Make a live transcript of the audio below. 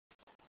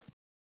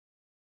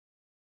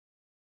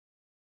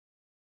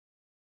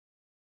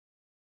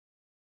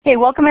Okay,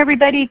 welcome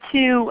everybody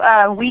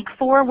to week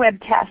 4,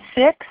 webcast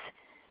 6.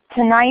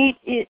 Tonight,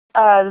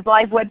 the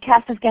live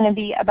webcast is going to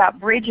be about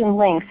bridge and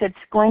links. It's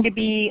going to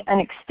be an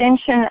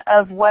extension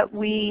of what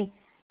we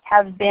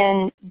have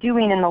been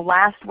doing in the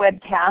last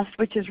webcast,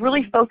 which is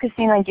really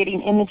focusing on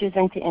getting images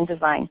into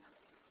InDesign.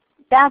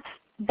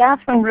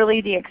 That's when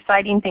really the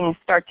exciting things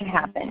start to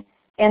happen.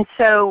 And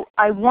so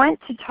I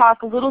want to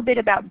talk a little bit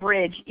about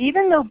bridge.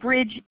 Even though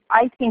bridge,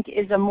 I think,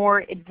 is a more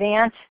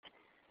advanced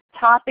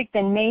topic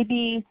than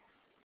maybe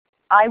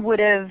I would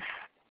have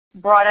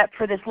brought up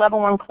for this level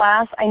 1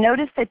 class, I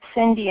noticed that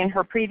Cindy in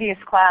her previous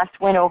class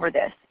went over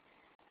this.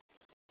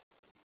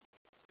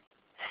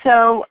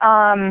 So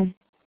I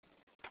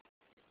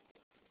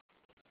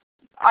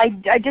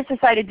just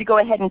decided to go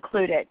ahead and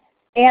include it.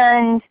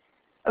 And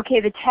okay,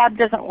 the tab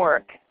doesn't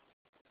work.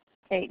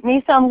 Okay,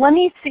 Nisam, let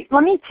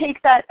me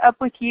take that up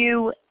with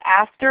you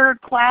after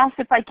class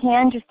if I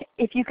can. Just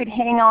if you could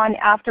hang on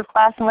after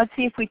class, and let's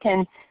see if we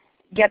can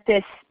get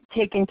this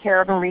taken care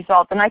of and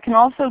resolved. And I can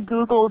also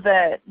Google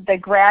the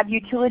grab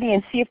utility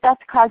and see if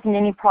that's causing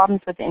any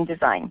problems with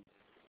InDesign.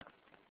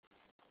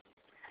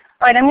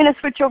 All right, I'm going to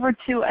switch over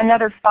to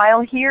another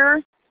file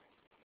here.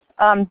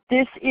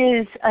 This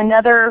is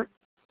another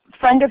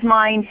friend of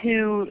mine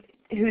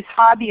whose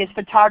hobby is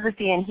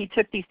photography, and he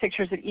took these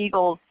pictures of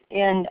eagles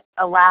in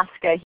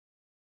Alaska.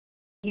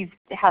 He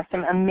has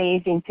some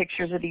amazing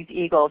pictures of these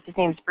eagles. His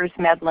name is Bruce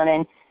Medlin,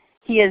 and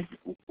he has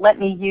let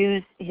me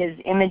use his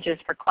images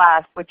for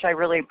class, which I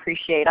really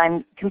appreciate.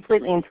 I'm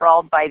completely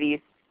enthralled by these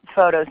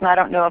photos, and I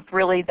don't know if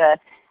really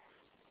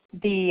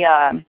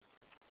the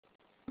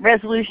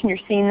resolution you're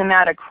seeing them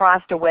at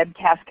across a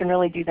webcast can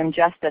really do them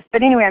justice.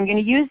 But anyway, I'm going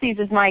to use these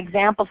as my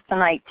examples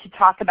tonight to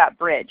talk about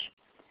Bridge.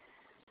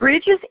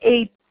 Bridge is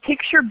a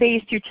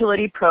picture-based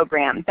utility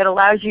program that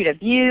allows you to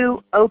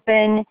view,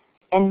 open,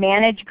 and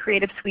manage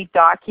Creative Suite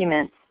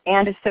documents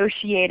and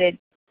associated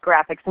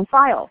graphics and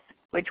files,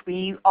 which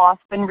we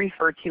often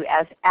refer to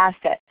as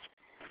assets.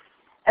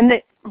 And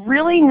the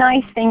really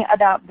nice thing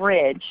about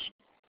Bridge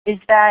is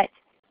that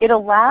it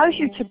allows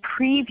you to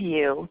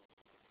preview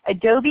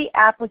Adobe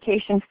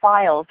application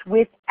files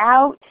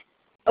without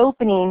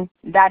opening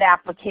that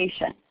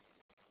application.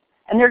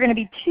 And there are going to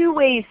be 2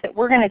 ways that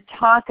we're going to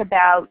talk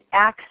about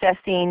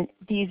accessing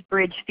these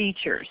Bridge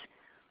features.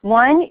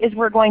 One is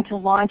we're going to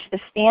launch the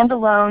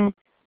standalone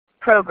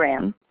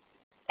program.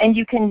 And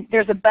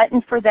there's a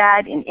button for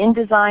that in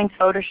InDesign,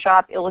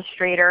 Photoshop,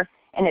 Illustrator,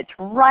 and it's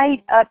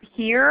right up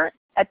here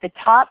at the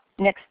top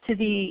next to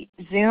the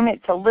zoom.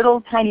 It's a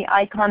little tiny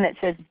icon that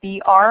says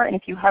BR, and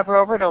if you hover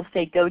over it, it'll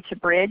say Go to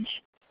Bridge.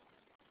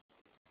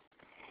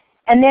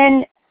 And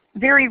then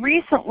very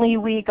recently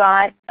we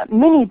got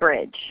Mini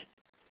Bridge.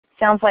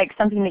 Sounds like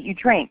something that you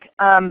drink.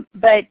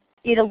 But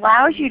it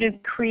allows you to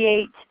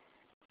create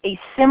a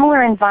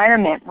similar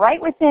environment right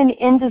within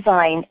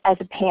InDesign as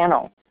a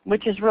panel,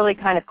 which is really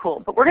kind of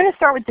cool. But we're going to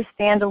start with the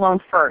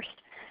standalone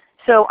first.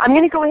 So I'm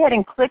going to go ahead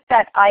and click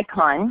that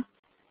icon.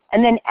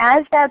 And then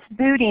as that's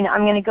booting,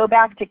 I'm going to go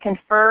back to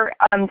confer,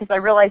 because I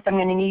realized I'm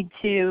going to need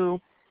to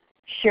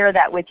share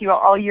that with you.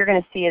 All you're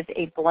going to see is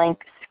a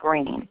blank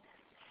screen.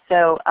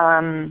 So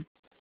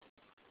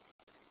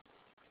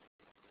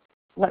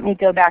let me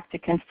go back to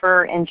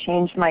confer and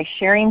change my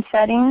sharing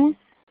settings.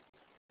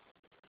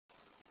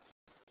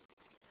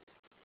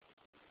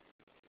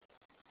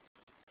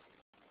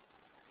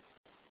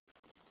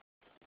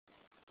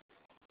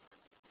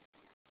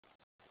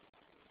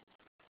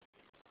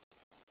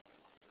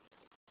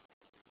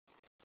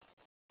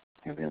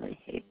 I really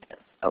hate this.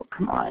 Oh,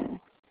 come on.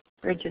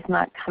 Bridge is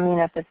not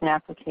coming up as an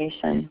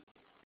application.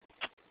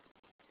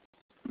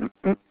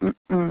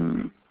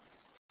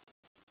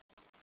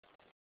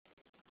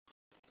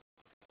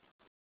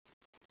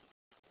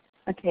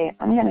 Okay,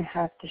 I'm going to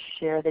have to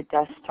share the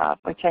desktop,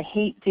 which I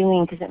hate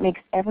doing because it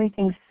makes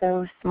everything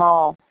so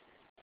small.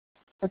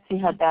 Let's see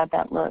how bad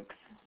that looks.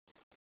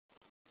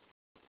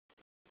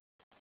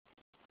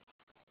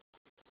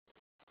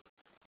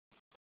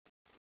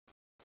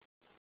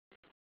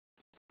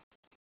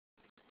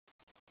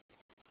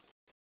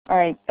 All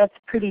right, that's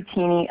pretty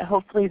teeny.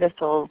 Hopefully this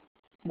will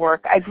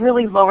work. I've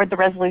really lowered the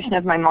resolution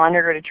of my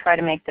monitor to try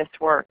to make this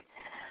work.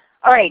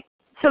 All right,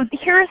 so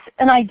here's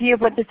an idea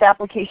of what this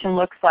application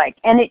looks like.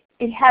 And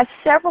it has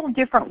several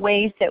different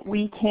ways that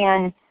we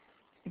can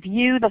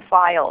view the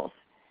files.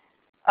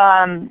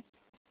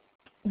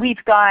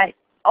 We've got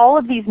all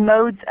of these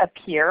modes up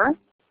here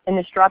in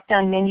this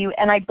drop-down menu.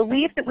 And I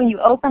believe that when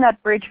you open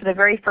up Bridge for the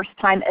very first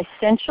time,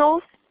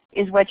 Essentials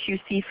is what you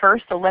see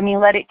first. So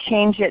let it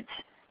change its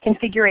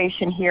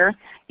configuration here.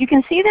 You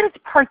can see that it's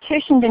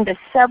partitioned into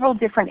several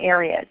different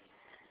areas.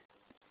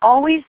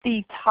 Always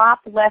the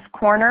top left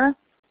corner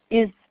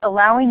is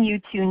allowing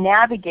you to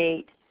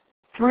navigate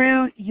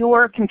through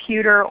your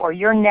computer or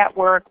your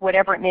network,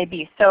 whatever it may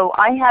be. So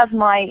I have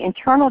my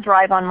internal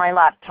drive on my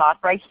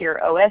laptop right here,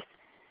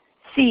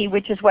 OSC,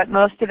 which is what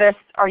most of us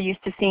are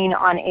used to seeing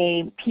on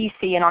a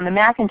PC. And on the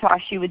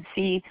Macintosh you would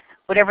see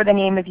whatever the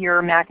name of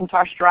your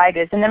Macintosh drive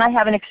is. And then I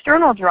have an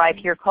external drive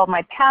here called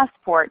my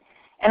Passport.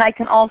 And I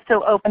can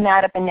also open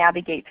that up and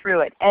navigate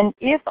through it. And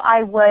if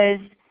I was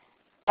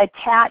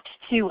attached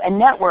to a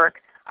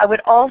network, I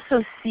would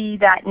also see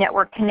that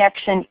network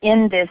connection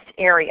in this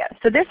area.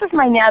 So this is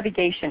my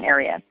navigation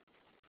area.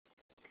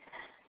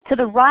 To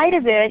the right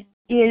of it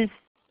is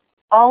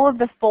all of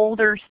the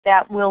folders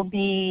that will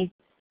be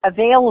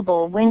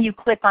available when you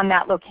click on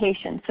that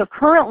location. So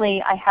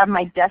currently I have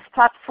my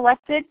desktop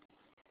selected,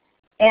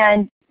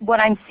 and what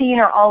I'm seeing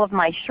are all of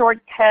my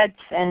shortcuts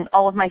and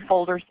all of my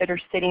folders that are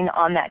sitting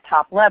on that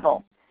top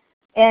level.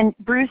 And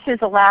Bruce's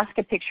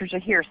Alaska pictures are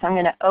here, so I'm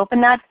going to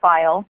open that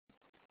file,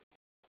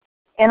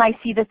 and I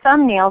see the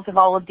thumbnails of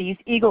all of these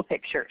eagle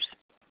pictures.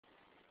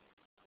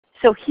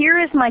 So here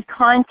is my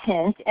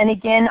content, and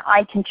again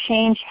I can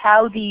change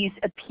how these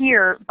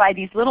appear by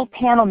these little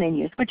panel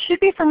menus, which should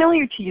be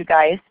familiar to you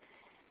guys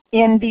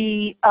in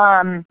the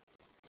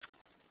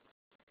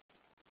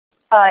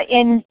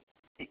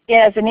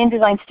as an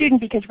InDesign student,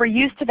 because we're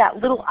used to that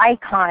little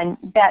icon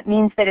that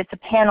means that it's a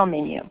panel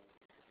menu.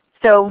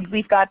 So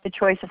we've got the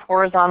choice of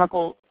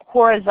horizontal,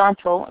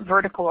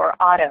 vertical, or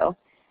auto.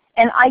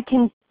 And I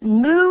can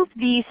move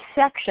these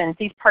sections,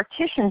 these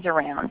partitions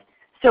around.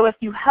 So if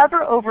you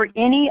hover over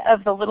any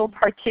of the little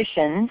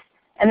partitions,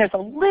 and there's a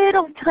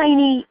little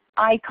tiny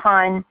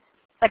icon,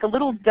 like a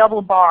little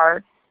double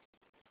bar,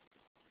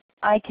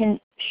 I can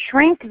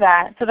shrink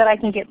that so that I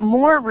can get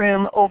more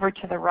room over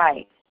to the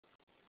right.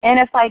 And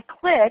if I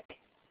click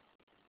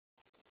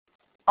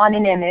on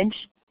an image,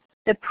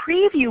 the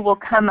preview will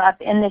come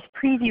up in this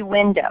preview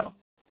window.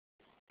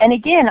 And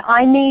again,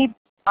 I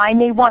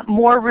may want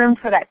more room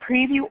for that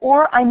preview,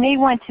 or I may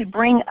want to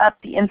bring up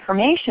the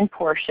information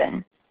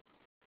portion.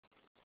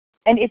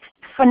 And it's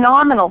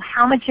phenomenal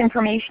how much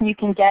information you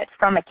can get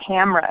from a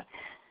camera.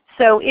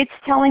 So it's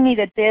telling me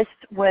that this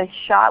was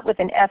shot with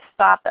an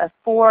f-stop of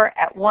 4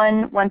 at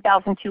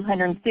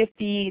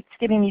 1,250. It's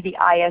giving me the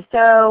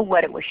ISO,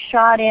 what it was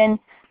shot in.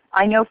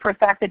 I know for a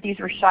fact that these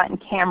were shot in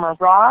camera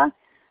raw.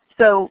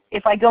 So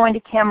if I go into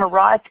camera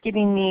raw, it's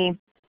giving me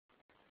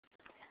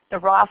the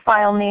raw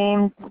file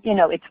name, you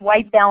know, its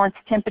white balance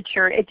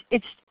temperature.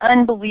 It's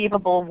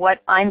unbelievable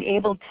what I'm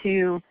able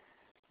to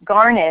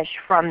garnish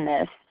from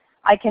this.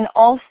 I can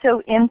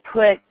also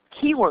input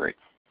keywords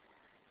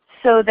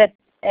so that,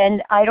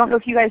 and I don't know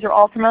if you guys are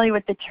all familiar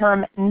with the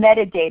term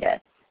metadata,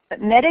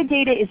 but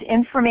metadata is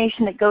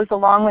information that goes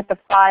along with the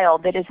file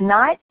that is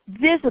not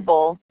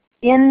visible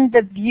in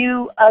the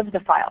view of the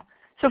file.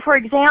 So for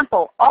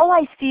example, all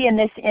I see in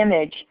this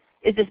image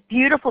is this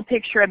beautiful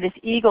picture of this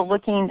eagle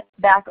looking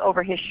back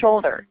over his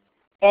shoulder.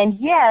 And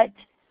yet,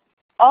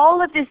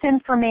 all of this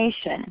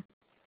information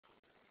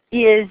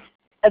is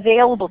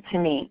available to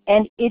me,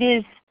 and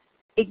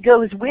it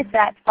goes with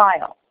that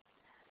file.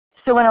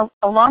 So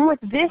along with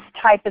this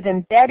type of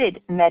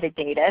embedded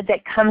metadata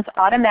that comes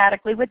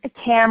automatically with the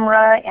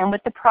camera and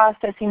with the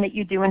processing that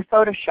you do in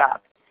Photoshop,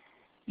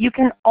 you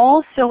can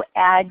also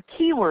add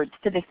keywords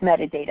to this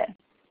metadata.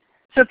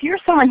 So if you're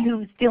someone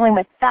who's dealing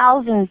with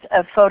thousands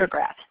of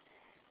photographs,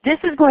 this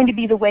is going to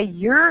be the way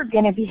you're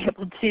going to be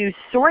able to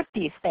sort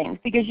these things,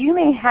 because you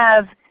may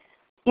have,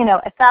 you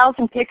know,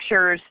 1,000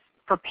 pictures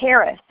for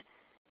Paris,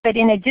 but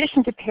in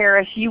addition to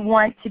Paris, you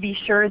want to be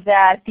sure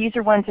that these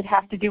are ones that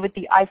have to do with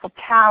the Eiffel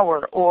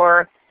Tower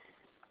or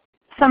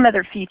some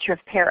other feature of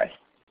Paris.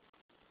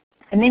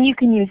 And then you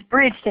can use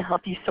Bridge to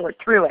help you sort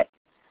through it.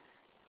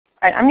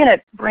 All right, I'm going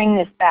to bring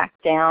this back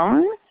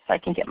down so I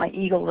can get my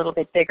eagle a little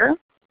bit bigger.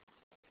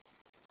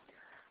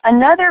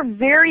 Another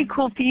very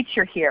cool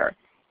feature here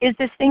is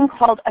this thing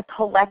called a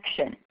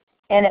collection.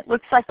 And it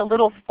looks like a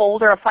little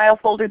folder, a file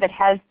folder that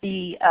has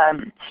the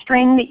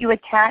string that you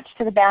attach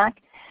to the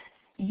back.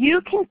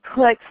 You can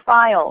put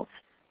files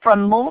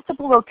from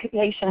multiple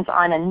locations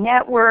on a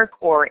network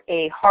or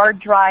a hard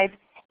drive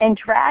and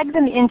drag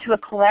them into a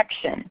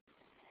collection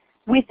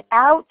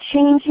without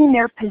changing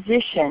their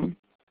position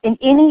in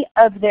any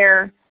of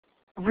their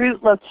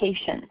root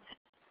locations.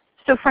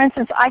 So for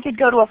instance, I could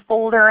go to a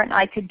folder and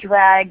I could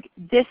drag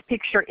this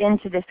picture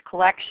into this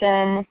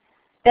collection.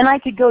 Then I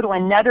could go to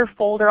another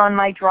folder on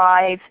my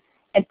drive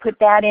and put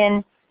that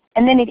in.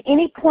 And then at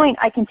any point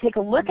I can take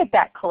a look at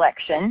that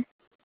collection,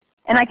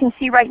 and I can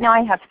see right now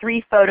I have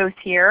 3 photos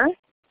here.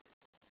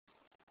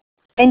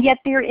 And yet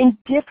they're in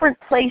different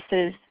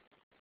places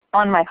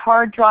on my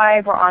hard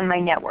drive or on my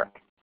network.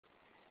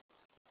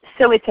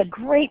 So it's a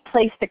great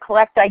place to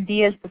collect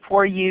ideas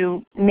before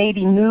you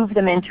maybe move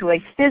them into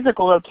a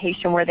physical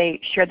location where they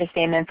share the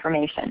same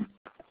information.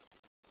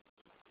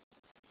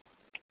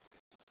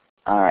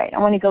 All right, I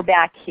want to go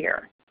back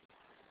here.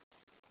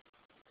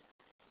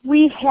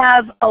 We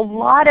have a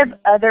lot of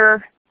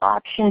other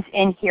options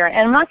in here, and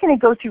I'm not going to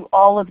go through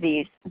all of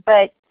these,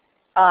 but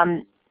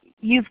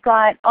you've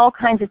got all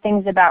kinds of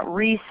things about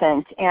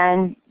recent,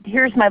 and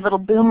here's my little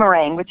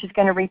boomerang, which is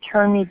going to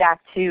return me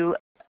back to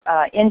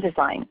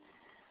InDesign.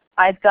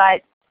 I've got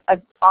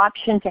an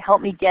option to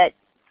help me get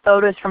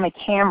photos from a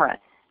camera.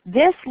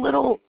 This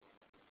little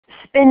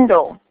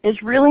spindle is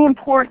really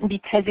important,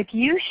 because if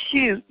you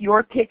shoot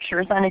your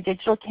pictures on a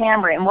digital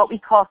camera in what we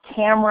call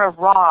camera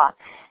raw,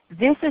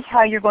 this is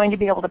how you're going to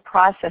be able to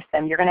process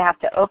them. You're going to have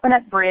to open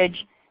up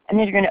Bridge, and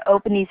then you're going to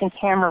open these in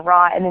Camera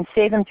Raw, and then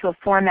save them to a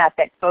format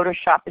that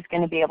Photoshop is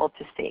going to be able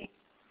to see.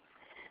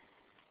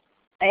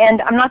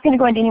 And I'm not going to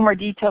go into any more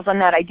details on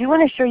that. I do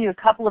want to show you a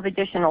couple of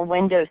additional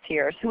windows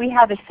here. So we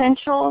have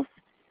Essentials,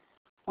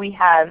 we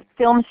have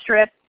Film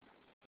Strip.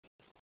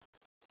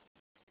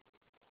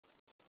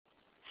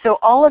 So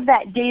all of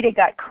that data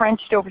got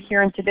crunched over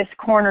here into this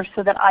corner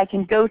so that I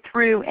can go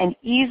through and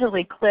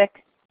easily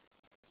click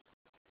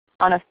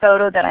on a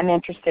photo that I'm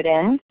interested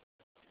in.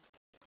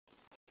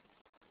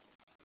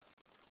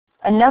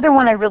 Another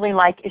one I really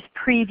like is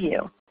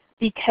Preview,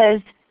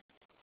 because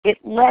it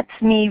lets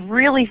me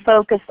really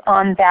focus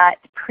on that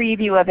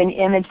preview of an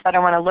image that I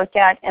want to look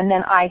at, and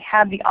then I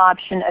have the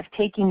option of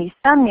taking these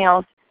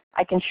thumbnails.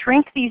 I can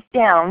shrink these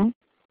down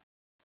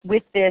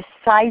with this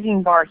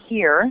sizing bar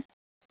here.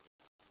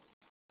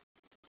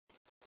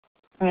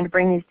 I'm going to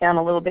bring these down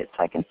a little bit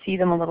so I can see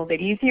them a little bit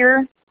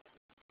easier.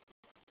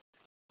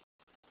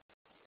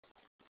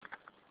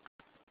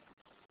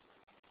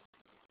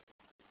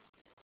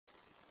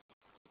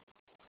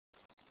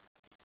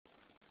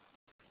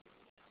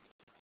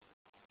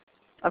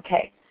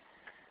 Okay.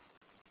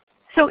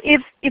 So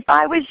if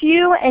I was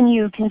you and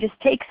you can just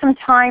take some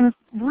time,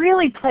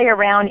 really play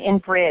around in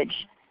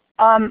Bridge.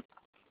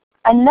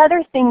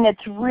 Another thing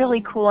that's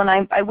really cool,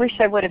 and I wish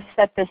I would have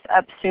set this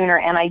up sooner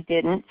and I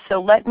didn't. So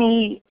let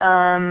me,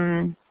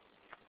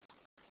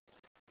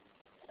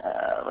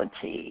 let's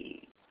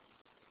see.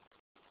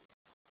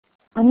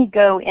 Let me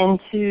go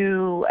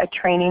into a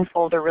training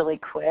folder really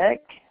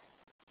quick.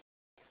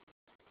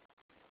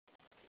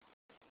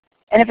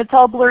 And if it's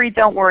all blurry,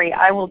 don't worry.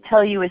 I will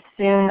tell you as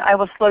soon, I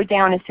will slow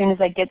down as soon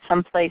as I get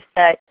someplace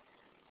that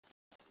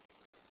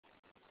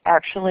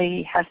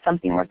actually has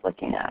something worth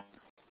looking at.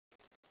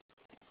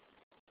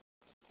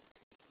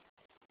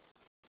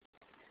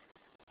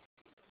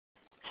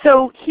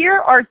 So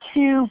here are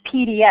two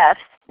PDFs.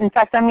 In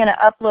fact, I'm going to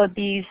upload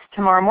these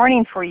tomorrow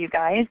morning for you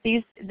guys.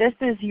 This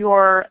is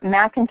your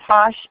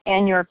Macintosh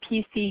and your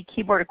PC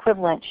keyboard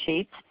equivalent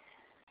sheets.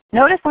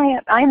 Notice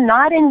I'm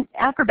not in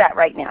Acrobat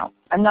right now.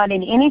 I'm not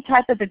in any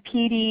type of a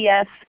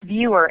PDF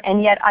viewer,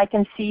 and yet I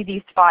can see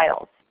these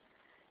files.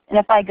 And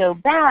if I go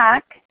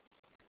back,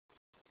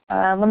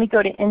 let me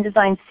go to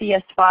InDesign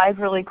CS5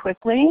 really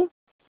quickly,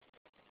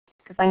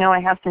 because I know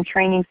I have some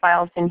training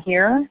files in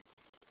here.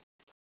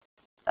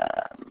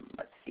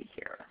 Let's see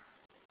here.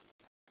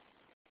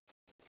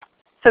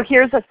 So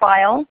here's a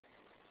file.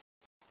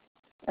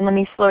 And let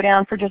me slow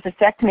down for just a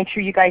sec to make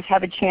sure you guys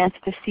have a chance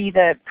to see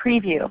the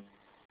preview.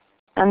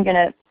 I'm going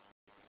to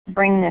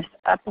bring this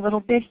up a little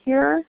bit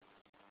here.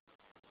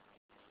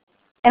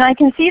 And I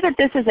can see that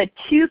this is a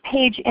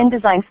 2-page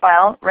InDesign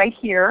file right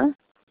here,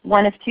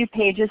 one of 2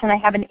 pages, and I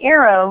have an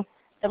arrow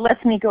that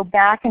lets me go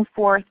back and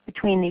forth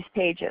between these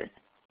pages.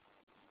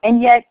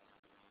 And yet,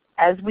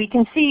 as we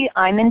can see,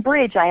 I'm in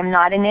Bridge. I am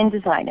not in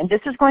InDesign. And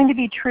this is going to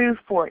be true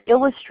for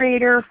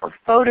Illustrator, for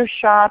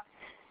Photoshop,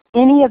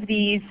 any of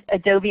these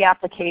Adobe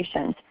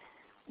applications.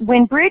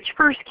 When Bridge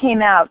first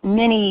came out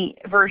many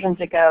versions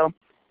ago,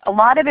 a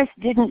lot of us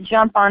didn't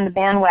jump on the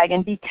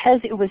bandwagon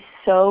because it was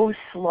so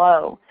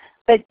slow.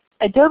 But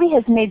Adobe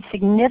has made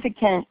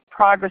significant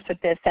progress with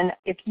this. And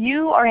if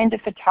you are into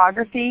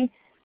photography,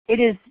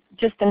 it is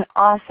just an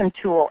awesome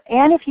tool.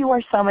 And if you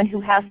are someone who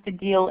has to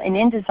deal in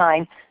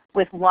InDesign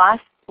with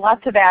lots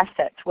of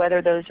assets,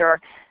 whether those are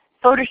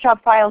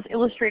Photoshop files,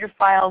 Illustrator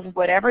files,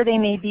 whatever they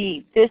may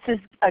be, this is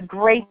a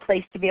great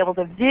place to be able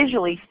to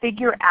visually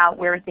figure out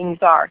where things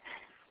are.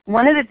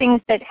 One of the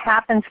things that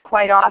happens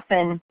quite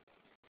often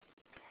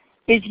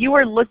is you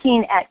are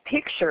looking at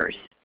pictures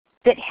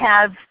that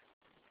have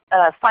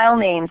file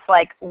names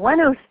like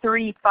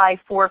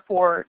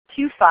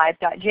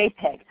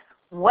 103.54425.jpg.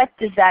 What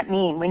does that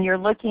mean when you're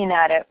looking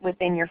at it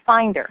within your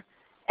Finder?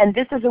 And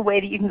this is a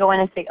way that you can go in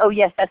and say, oh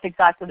yes, that's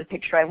exactly the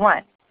picture I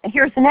want. And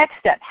here's the next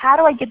step. How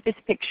do I get this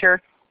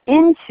picture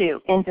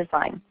into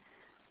InDesign?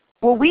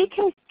 Well, we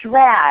can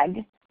drag,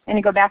 I'm going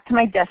to go back to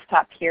my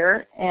desktop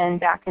here and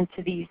back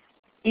into these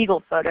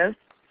Eagle photos.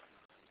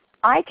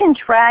 I can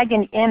drag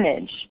an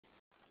image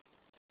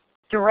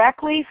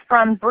directly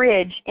from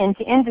Bridge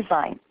into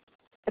InDesign.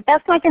 But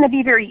that's not going to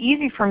be very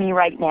easy for me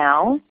right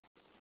now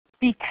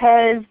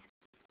because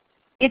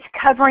it's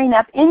covering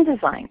up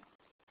InDesign.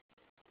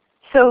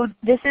 So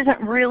this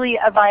isn't really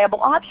a viable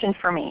option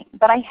for me.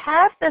 But I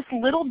have this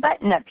little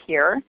button up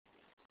here,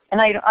 and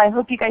I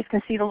hope you guys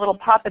can see the little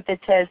pop-up that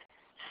says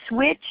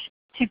Switch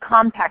to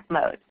Compact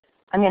Mode.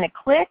 I'm going to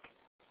click,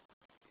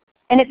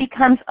 and it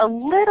becomes a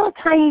little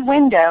tiny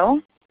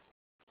window,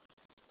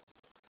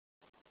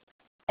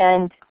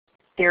 and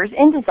there's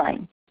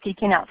InDesign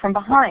peeking out from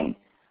behind.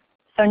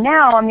 So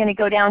now I'm going to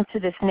go down to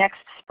this next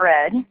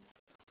spread.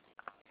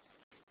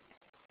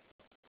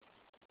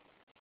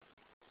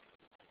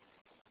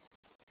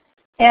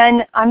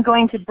 And I'm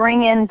going to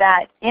bring in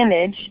that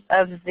image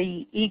of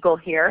the eagle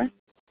here.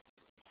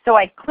 So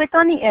I click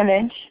on the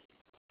image,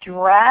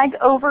 drag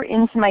over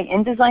into my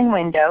InDesign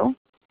window,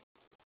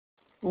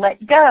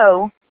 let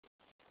go,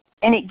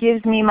 and it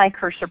gives me my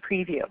cursor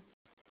preview,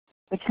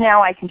 which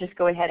now I can just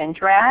go ahead and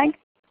drag.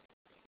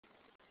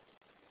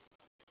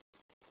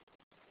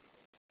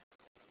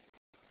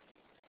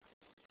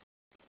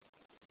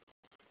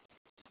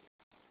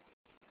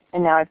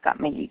 And now I've got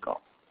my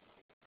eagle.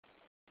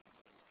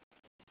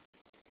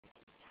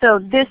 So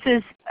this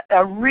is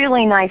a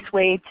really nice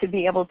way to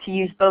be able to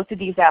use both of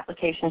these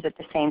applications at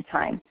the same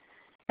time.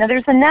 Now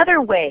there's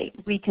another way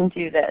we can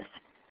do this.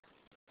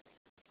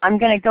 I'm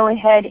going to go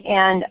ahead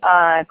and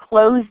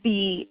close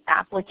the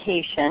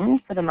application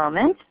for the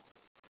moment.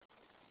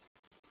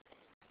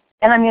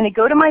 And I'm going to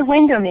go to my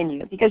window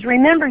menu, because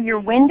remember, your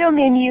window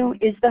menu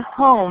is the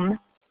home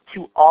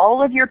to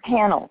all of your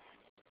panels.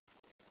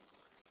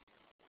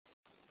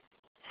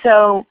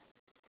 So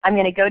I'm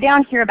going to go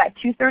down here about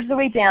 2/3 of the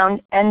way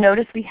down, and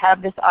notice we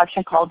have this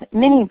option called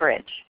Mini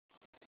Bridge.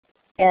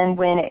 And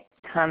when it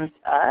comes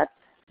up,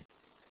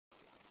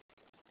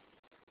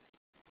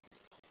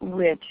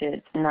 which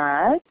it's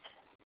not, let's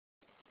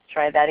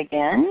try that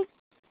again.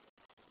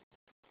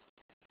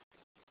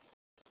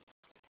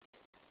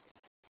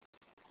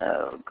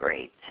 Oh,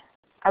 great.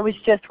 I was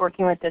just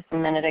working with this a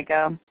minute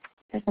ago.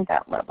 Isn't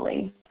that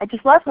lovely? I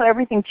just love how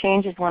everything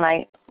changes when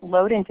I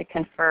load into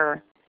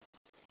Confer.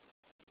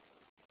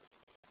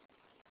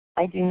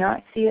 I do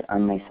not see it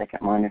on my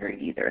second monitor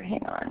either.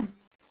 Hang on.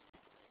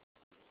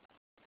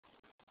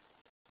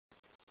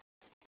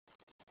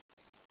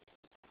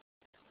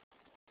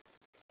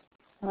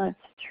 Let's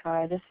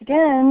try this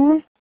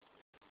again.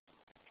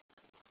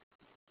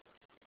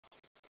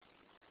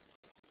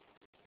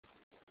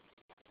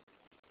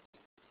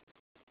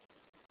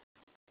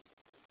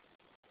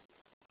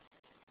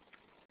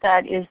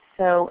 That is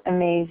so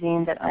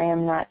amazing that I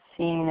am not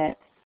seeing it.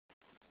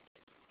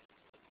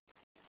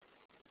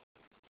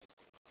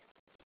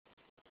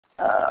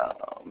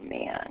 Oh,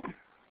 man.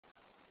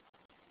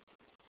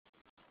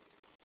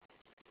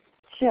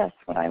 Just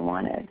what I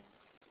wanted.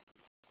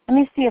 Let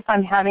me see if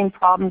I'm having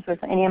problems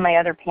with any of my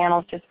other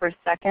panels just for a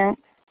second.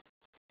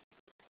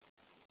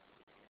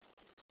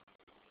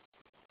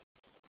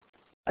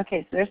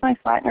 Okay, so there's my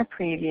flattener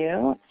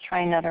preview. Let's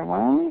try another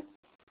one.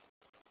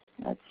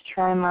 Let's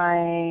try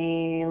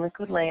my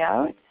liquid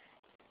layout.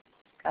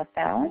 Got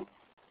that.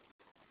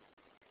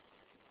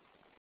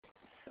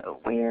 So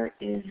where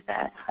is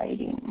that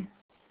hiding?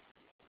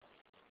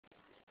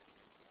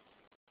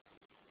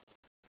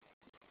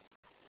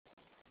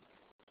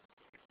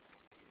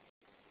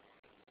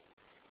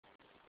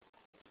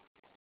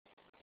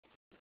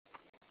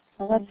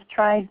 Well, let's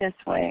try this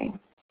way.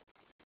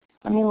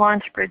 Let me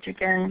launch Bridge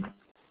again,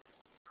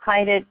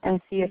 hide it,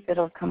 and see if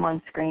it'll come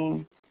on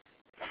screen.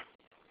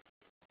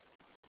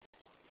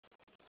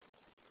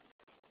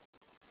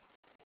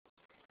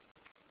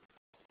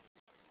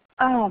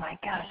 Oh my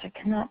gosh, I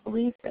cannot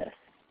believe this.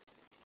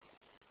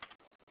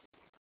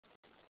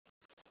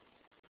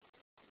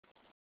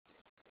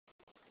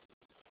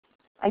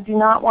 I do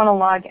not want to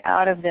log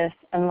out of this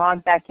and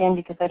log back in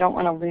because I don't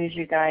want to lose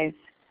you guys.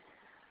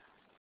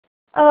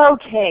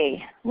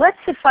 Okay, let's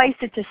suffice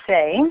it to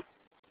say,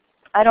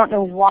 I don't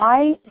know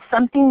why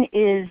something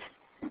is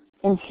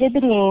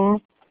inhibiting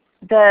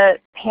the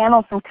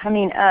panel from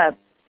coming up.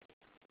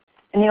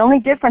 And the only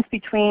difference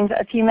between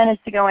a few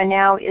minutes ago and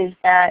now is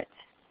that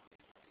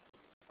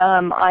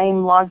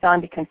I'm logged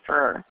on to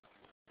Confer.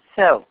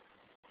 So,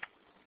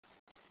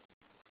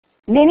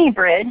 Mini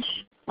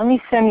Bridge, let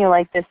me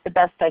simulate this the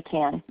best I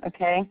can,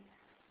 okay?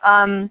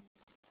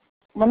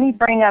 Let me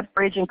bring up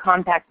Bridge in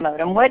compact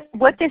mode. And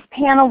what this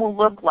panel will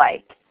look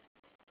like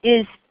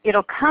is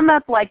it'll come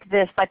up like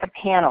this, like a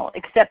panel,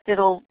 except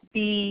it'll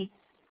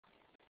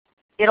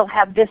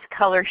have this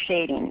color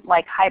shading,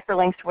 like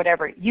hyperlinks or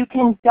whatever. You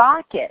can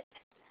dock it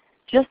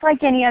just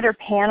like any other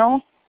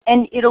panel,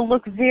 and it'll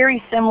look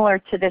very similar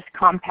to this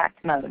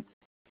compact mode.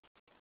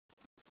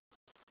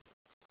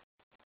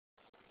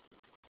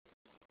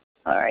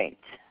 All right.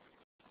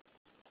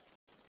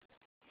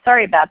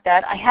 Sorry about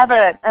that. I have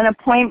an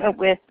appointment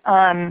with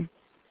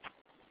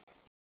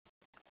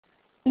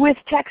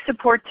tech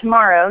support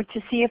tomorrow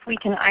to see if we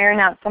can iron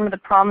out some of the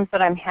problems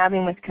that I'm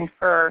having with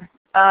Confer.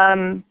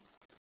 And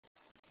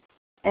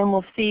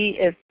we'll see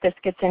if this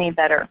gets any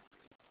better.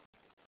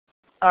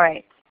 All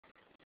right.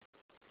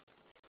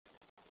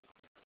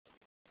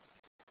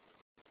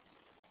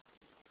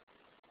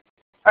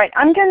 All right,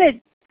 I'm going to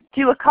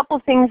do a couple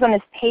things on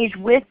this page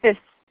with this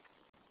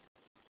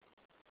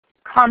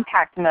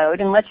compact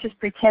mode, and let's just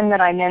pretend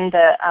that I'm in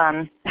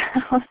the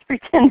let's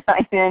pretend that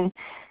I'm in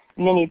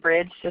Mini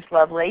Bridge, just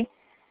lovely.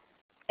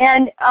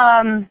 And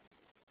I'm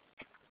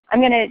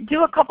going to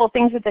do a couple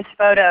things with this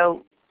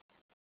photo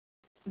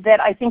that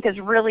I think is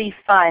really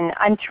fun.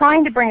 I'm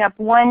trying to bring up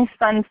one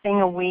fun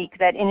thing a week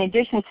that, in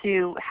addition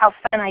to how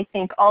fun I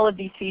think all of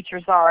these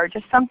features are,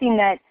 just something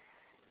that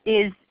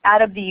is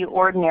out of the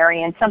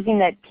ordinary and something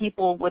that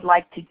people would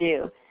like to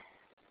do.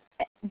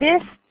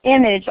 This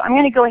image, I'm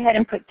going to go ahead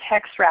and put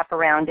text wrap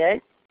around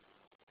it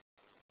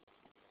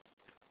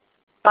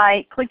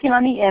by clicking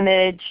on the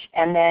image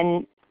and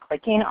then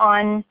clicking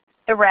on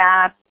the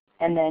wrap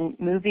and then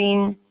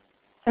moving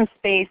some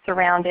space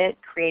around it,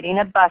 creating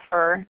a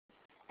buffer.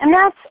 And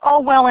that's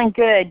all well and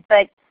good,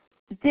 but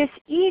this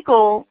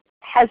eagle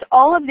has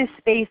all of this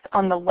space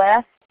on the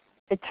left,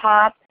 the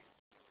top,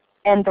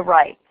 and the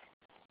right.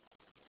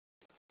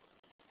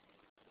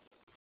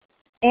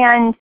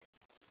 And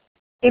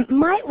it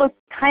might look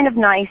kind of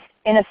nice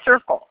in a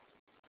circle.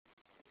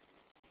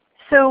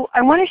 So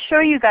I want to show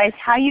you guys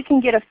how you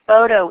can get a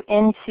photo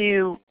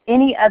into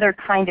any other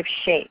kind of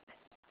shape.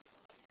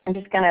 I'm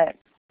just going to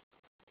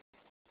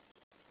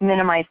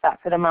minimize that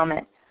for the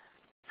moment.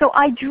 So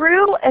I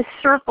drew a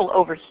circle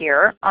over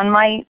here on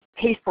my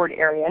pasteboard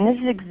area, and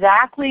this is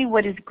exactly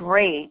what is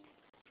great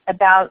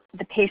about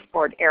the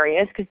pasteboard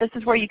areas, because this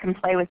is where you can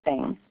play with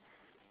things.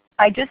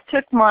 I just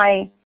took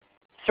my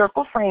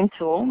circle frame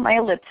tool, my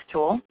ellipse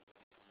tool,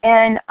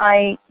 and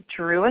I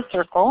drew a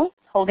circle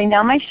holding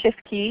down my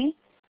shift key.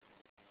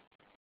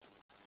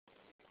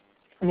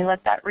 Let me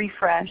let that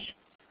refresh.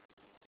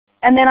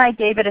 And then I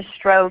gave it a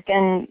stroke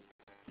and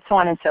so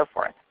on and so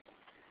forth.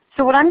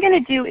 So what I'm going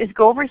to do is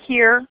go over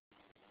here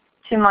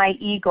to my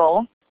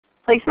eagle,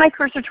 place my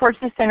cursor towards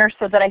the center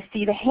so that I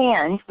see the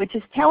hand, which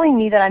is telling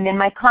me that I'm in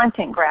my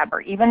content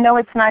grabber, even though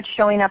it's not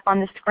showing up on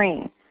the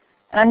screen.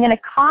 And I'm going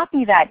to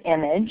copy that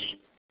image,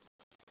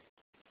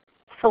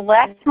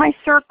 select my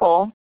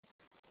circle,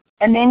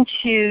 and then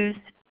choose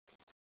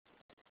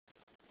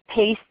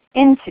Paste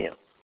Into.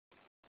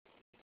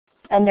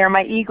 And there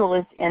my eagle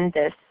is in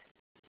this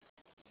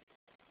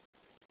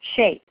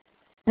shape.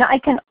 Now I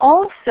can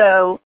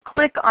also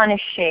click on a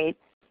shape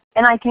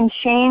and I can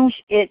change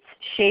its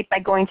shape by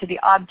going to the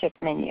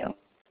Object menu.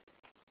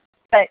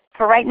 But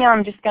for right now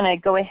I'm just going to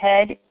go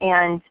ahead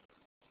and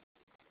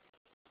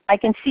I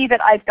can see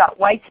that I've got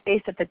white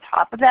space at the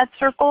top of that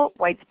circle,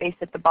 white space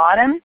at the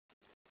bottom.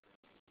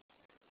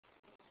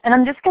 And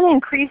I'm just going to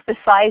increase the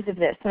size of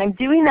this. And I'm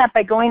doing that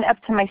by going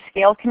up to my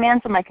scale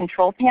commands on my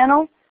control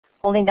panel,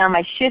 holding down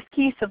my shift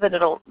key so that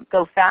it'll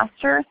go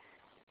faster.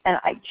 And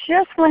I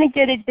just want to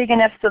get it big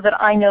enough so that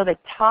I know the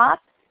top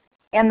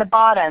and the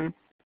bottom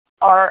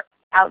are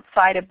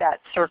outside of that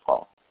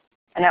circle.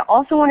 And I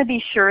also want to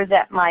be sure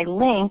that my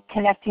link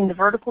connecting the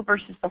vertical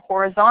versus the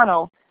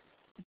horizontal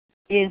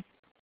is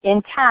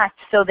intact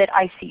so that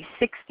I see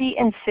 60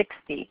 and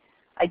 60.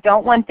 I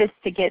don't want this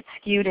to get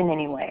skewed in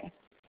any way.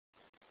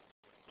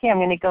 Okay, I'm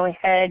going to go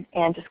ahead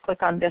and just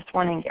click on this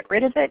one and get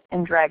rid of it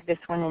and drag this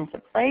one into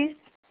place.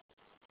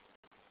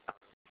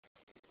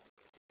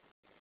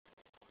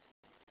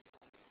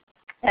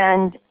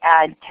 And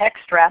add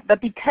text wrap. But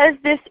because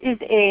this is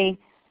a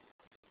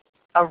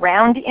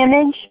round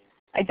image,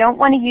 I don't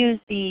want to use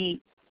the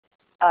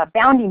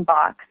bounding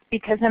box,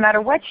 because no matter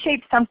what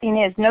shape something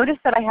is, notice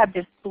that I have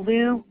this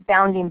blue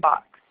bounding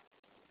box.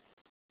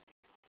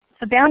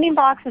 So bounding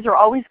boxes are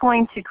always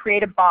going to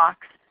create a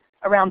box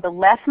around the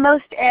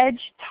leftmost edge,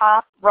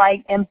 top,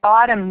 right, and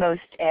bottommost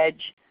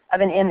edge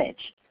of an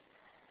image.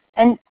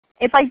 And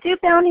if I do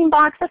bounding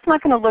box, that's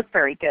not going to look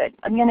very good.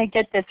 I'm going to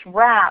get this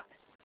wrap.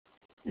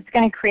 It's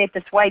going to create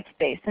this white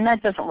space, and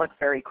that doesn't look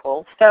very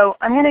cool. So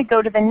I'm going to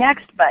go to the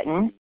next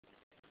button,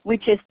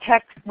 which is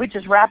text, which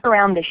is wrap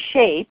around the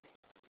shape.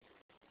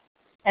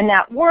 And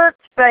that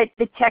worked, but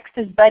the text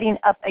is butting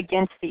up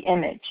against the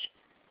image.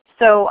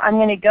 So I'm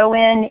going to go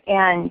in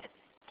and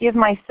give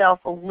myself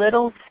a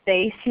little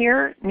space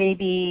here,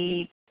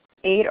 maybe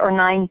 8 or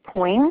 9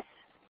 points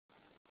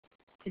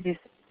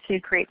to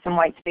create some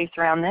white space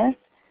around this.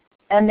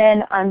 And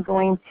then I'm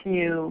going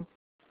to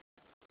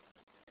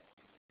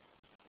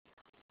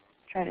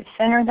try to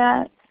center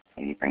that,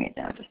 maybe bring it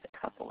down just a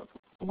couple of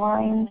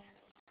lines.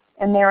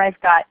 And there I've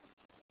got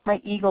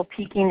my eagle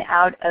peeking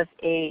out of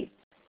a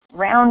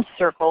round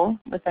circle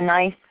with a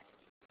nice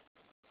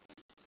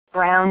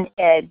brown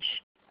edge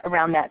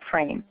around that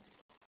frame.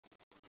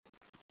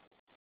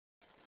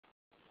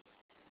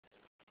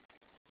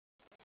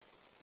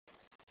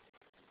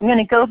 I'm going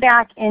to go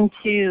back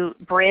into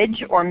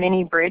Bridge or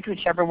Mini Bridge,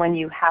 whichever one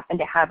you happen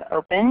to have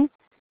open,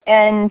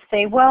 and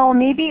say, well,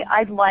 maybe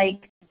I'd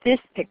like this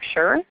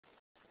picture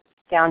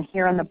down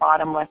here in the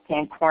bottom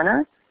left-hand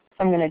corner.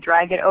 So I'm going to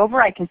drag it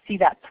over. I can see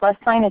that plus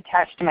sign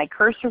attached to my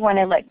cursor. When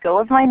I let go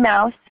of my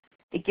mouse,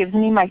 it gives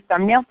me my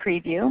thumbnail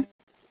preview.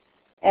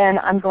 And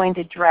I'm going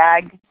to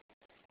drag.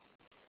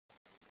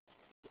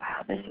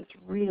 Wow, this is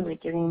really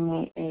giving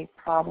me a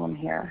problem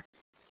here.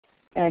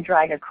 I'm going to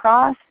drag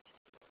across.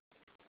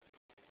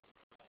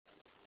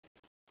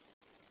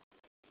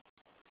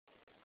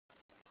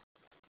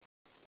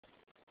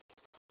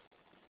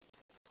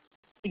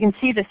 You can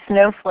see the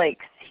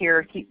snowflakes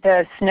here,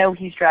 the snow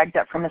he's dragged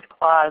up from his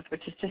claws,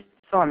 which is just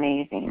so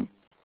amazing.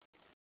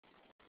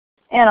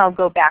 And I'll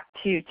go back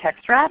to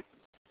text wrap.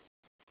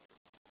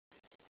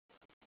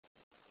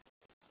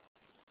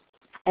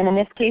 And in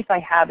this case, I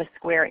have a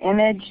square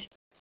image,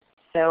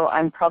 so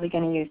I'm probably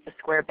going to use the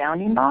square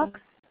bounding box.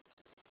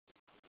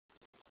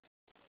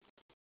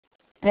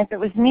 And if it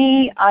was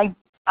me, I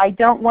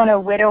don't want a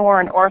widow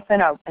or an orphan,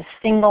 a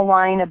single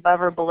line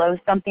above or below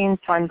something,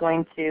 so I'm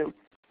going to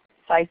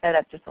size that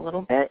up just a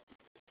little bit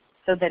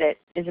so that it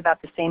is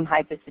about the same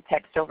height as the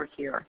text over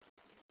here.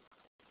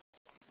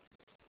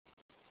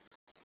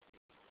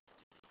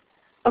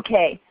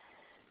 Okay,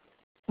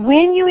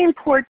 when you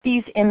import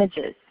these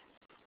images,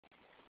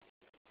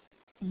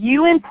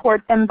 you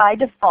import them by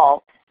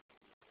default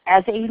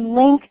as a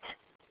linked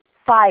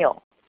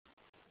file.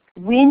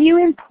 When you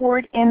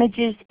import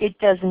images, it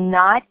does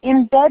not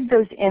embed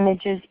those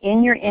images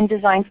in your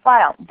InDesign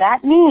file.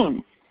 That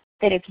means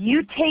that if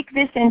you take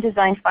this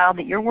InDesign file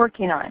that you're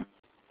working on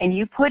and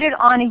you put it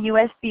on a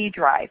USB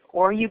drive,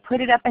 or you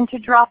put it up into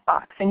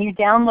Dropbox and you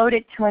download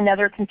it to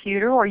another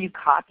computer, or you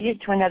copy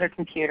it to another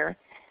computer,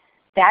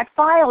 that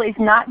file is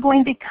not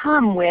going to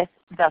come with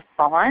the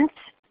fonts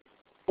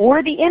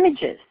or the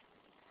images,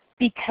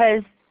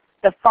 because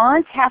the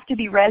fonts have to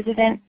be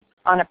resident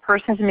on a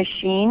person's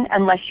machine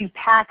unless you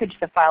package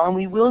the file, and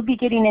we will be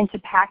getting into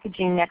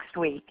packaging next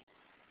week.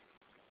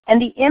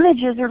 And the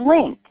images are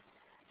linked.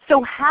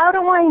 So how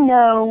do I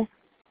know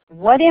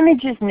what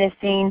image is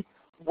missing,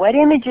 what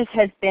images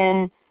has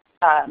been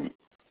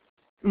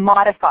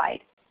modified?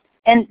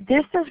 And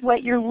this is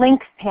what your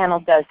links panel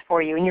does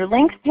for you. And your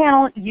links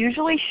panel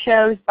usually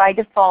shows by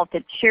default,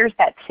 it shares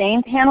that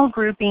same panel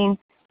grouping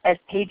as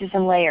pages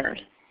and layers.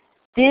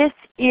 This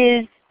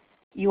is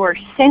your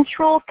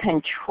central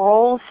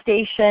control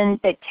station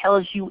that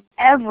tells you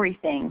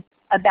everything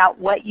about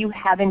what you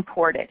have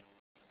imported.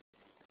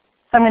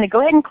 So I'm going to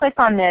go ahead and click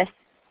on this,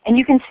 and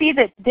you can see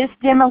that this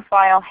demo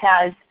file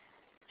has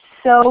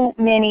so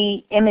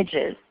many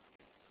images,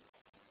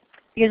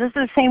 because this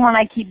is the same one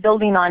I keep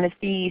building on as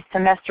the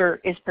semester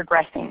is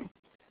progressing.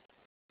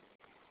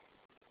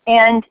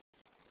 And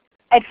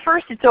at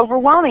first it's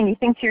overwhelming. You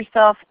think to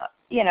yourself,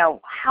 you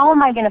know, how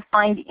am I going to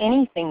find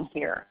anything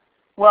here?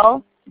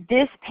 Well,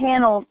 this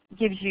panel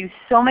gives you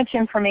so much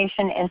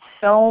information and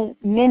so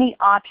many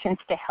options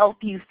to help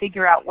you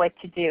figure out what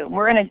to do.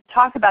 We're going to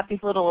talk about these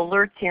little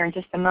alerts here in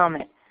just a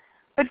moment.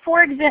 But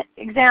for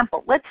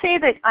example, let's say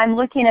that I'm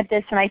looking at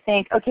this and I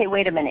think, okay,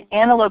 wait a minute,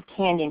 Antelope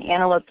Canyon,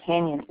 Antelope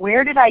Canyon.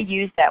 Where did I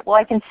use that? Well,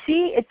 I can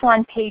see it's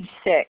on page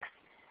 6.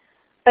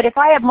 But if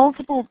I have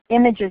multiple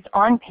images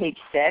on page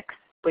 6,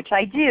 which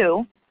I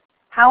do,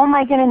 how am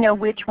I going to know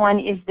which one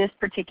is this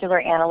particular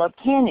Antelope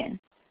Canyon?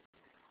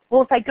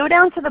 Well, if I go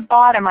down to the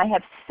bottom, I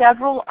have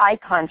several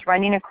icons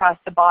running across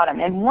the bottom,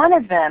 and one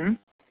of them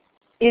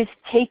is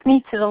take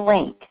me to the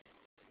link.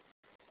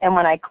 And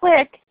when I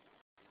click,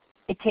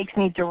 it takes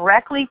me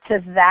directly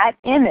to that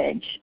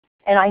image,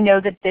 and I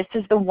know that this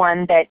is the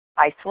one that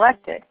I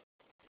selected,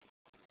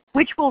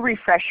 which will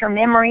refresh your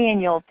memory, and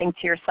you'll think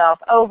to yourself,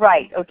 oh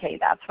right, okay,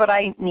 that's what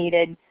I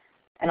needed,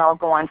 and I'll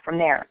go on from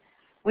there.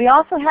 We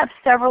also have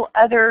several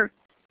other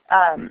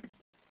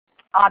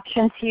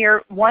options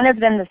here. One of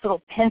them, this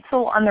little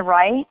pencil on the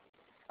right,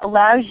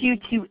 allows you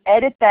to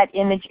edit that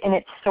image in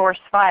its source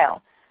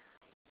file.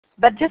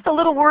 But just a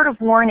little word of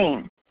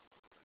warning.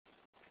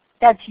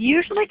 That's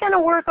usually going to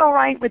work all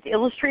right with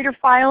Illustrator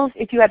files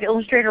if you have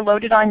Illustrator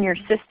loaded on your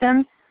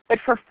system, but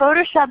for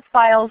Photoshop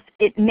files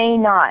it may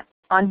not.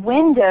 On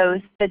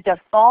Windows, the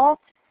default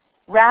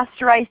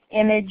rasterized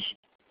image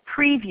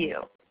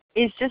preview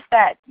is just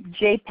that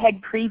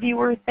JPEG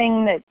previewer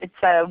thing that it's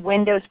a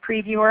Windows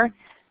previewer.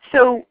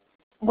 So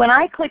when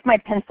I click my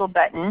pencil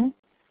button,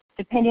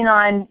 depending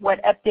on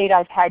what update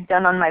I've had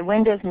done on my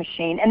Windows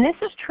machine, and this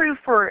is true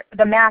for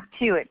the Mac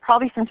too, it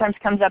probably sometimes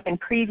comes up in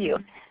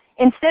preview.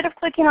 Instead of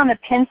clicking on the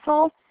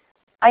pencil,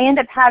 I end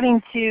up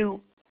having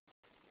to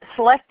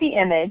select the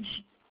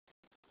image,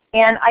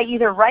 and I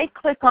either right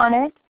click on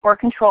it or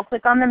control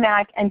click on the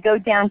Mac and go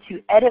down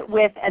to edit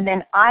with, and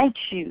then I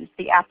choose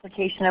the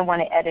application I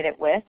want to edit it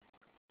with.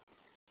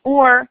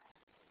 Or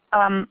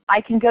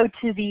I can go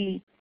to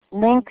the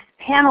links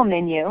panel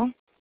menu,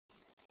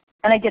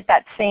 and I get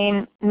that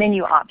same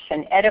menu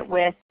option, edit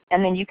with,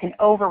 and then you can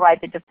override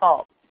the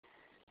default.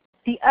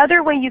 The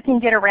other way you can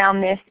get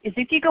around this is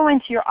if you go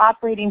into your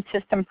operating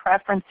system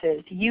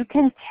preferences, you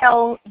can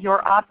tell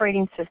your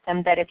operating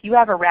system that if you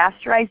have a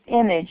rasterized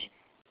image,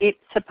 it's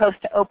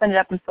supposed to open it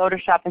up in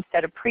Photoshop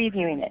instead of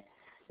previewing it.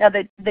 Now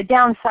the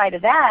downside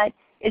of that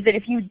is that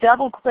if you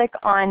double click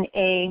on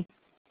a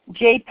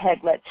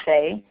JPEG, let's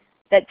say,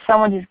 that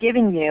someone has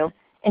given you,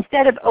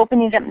 instead of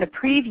opening it up in the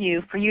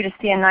preview for you to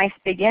see a nice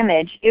big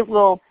image, it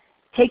will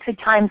take the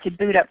time to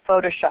boot up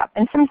Photoshop.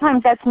 And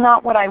sometimes that's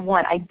not what I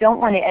want. I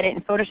don't want to edit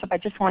in Photoshop. I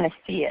just want to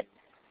see it.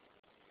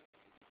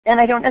 And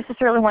I don't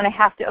necessarily want to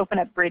have to open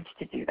up Bridge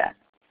to do that.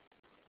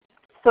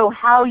 So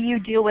how you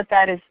deal with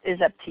that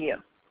is up to you.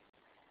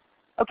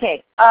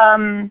 Okay,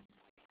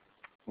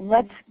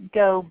 let's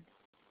go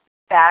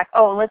back.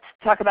 Oh, let's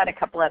talk about a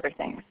couple other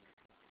things.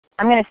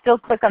 I'm going to still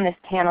click on this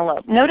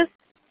cantaloupe. Notice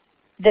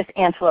this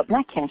Antelope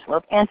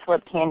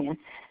Canyon.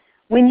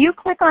 When you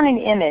click on an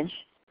image,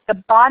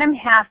 the bottom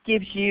half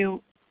gives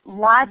you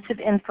lots of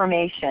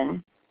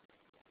information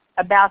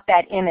about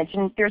that image.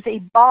 And there's a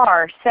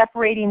bar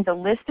separating the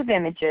list of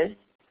images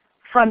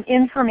from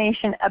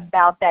information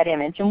about that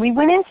image. And we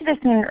went into this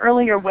in an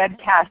earlier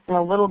webcast in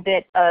a little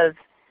bit of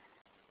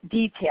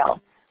detail.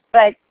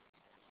 But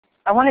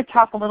I want to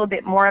talk a little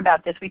bit more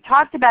about this. We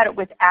talked about it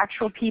with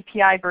actual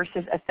PPI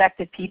versus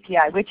effective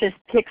PPI, which is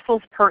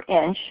pixels per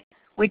inch,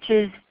 which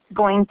is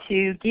going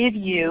to give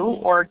you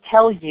or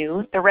tell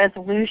you the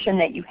resolution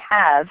that you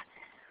have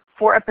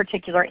for a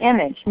particular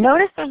image.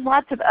 Notice there's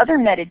lots of other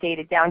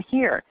metadata down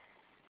here.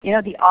 You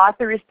know, the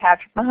author is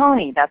Patrick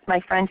Mahoney. That's my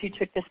friend who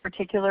took this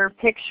particular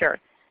picture.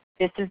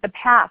 This is the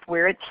path,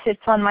 where it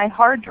sits on my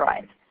hard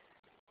drive.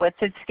 What's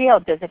its scale?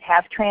 Does it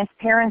have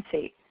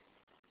transparency?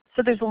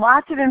 So there's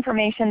lots of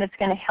information that's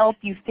going to help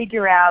you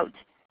figure out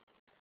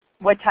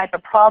what type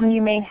of problem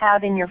you may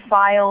have in your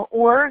file,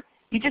 or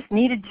you just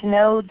needed to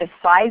know the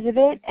size of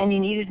it and you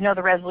needed to know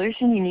the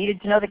resolution, you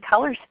needed to know the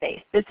color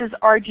space. This is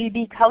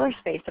RGB color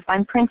space. If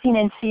I'm printing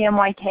in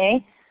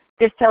CMYK,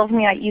 this tells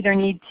me I either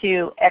need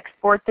to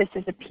export this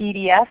as a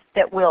PDF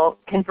that will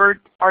convert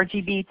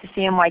RGB to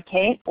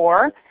CMYK,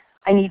 or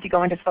I need to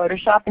go into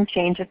Photoshop and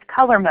change its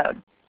color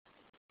mode.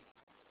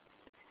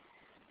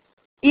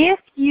 If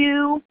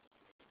you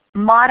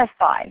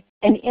modify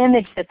an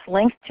image that's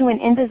linked to an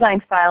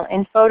InDesign file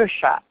in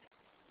Photoshop,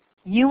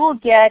 you will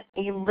get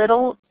a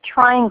little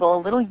triangle,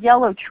 a little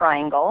yellow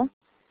triangle,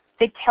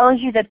 that tells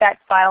you that that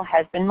file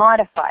has been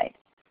modified.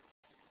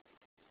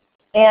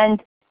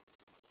 And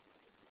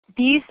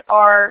these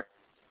are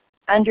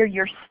under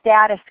your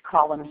status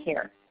column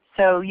here.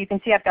 So you can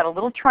see I've got a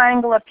little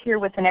triangle up here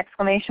with an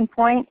exclamation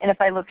point, and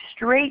if I look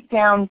straight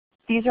down,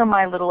 these are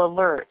my little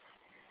alerts.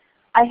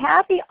 I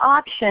have the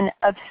option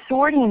of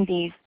sorting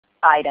these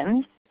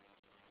items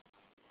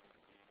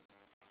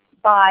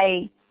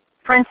by,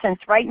 for instance,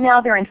 right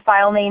now they're in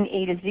file name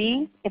A to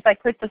Z. If I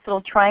click this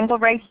little triangle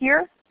right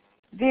here,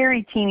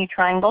 very teeny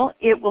triangle,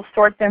 it will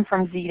sort them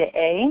from Z to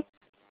A.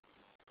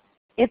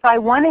 If I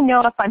want to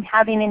know if I'm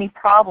having any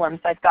problems,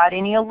 I've got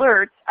any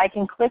alerts, I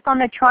can click on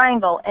the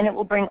triangle and it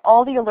will bring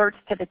all the alerts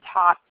to the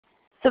top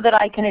so that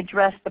I can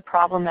address the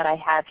problem that I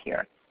have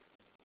here.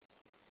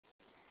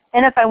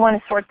 And if I want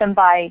to sort them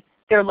by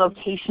their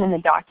location in the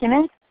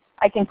document,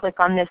 I can click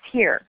on this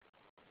here,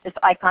 this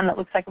icon that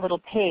looks like a little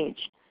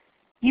page.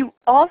 You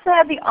also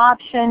have the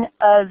option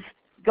of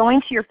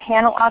going to your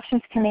panel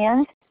options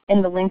command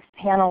in the links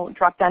panel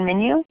drop-down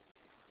menu.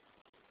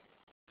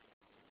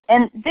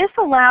 And this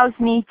allows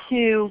me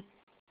to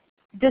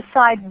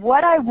decide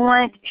what I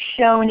want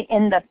shown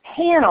in the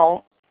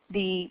panel,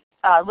 the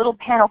little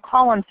panel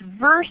columns,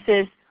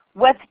 versus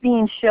what's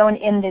being shown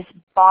in this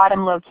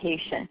bottom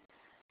location.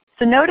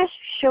 So notice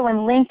show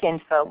in link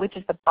info, which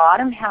is the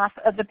bottom half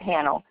of the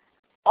panel.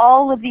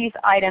 All of these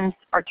items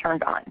are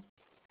turned on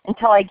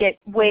until I get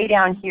way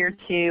down here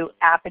to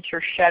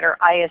aperture, shutter,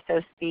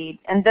 ISO speed,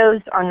 and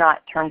those are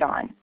not turned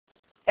on.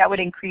 That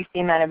would increase the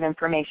amount of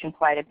information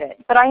quite a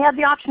bit. But I have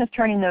the option of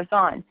turning those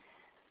on.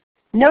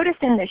 Notice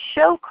in the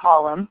show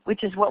column,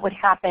 which is what would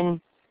happen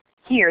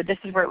here, this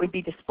is where it would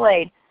be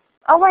displayed,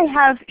 all I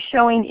have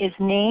showing is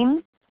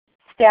name,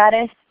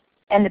 status,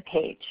 and the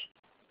page.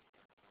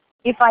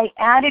 If I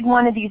added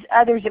one of these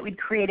others, it would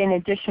create an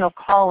additional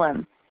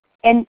column.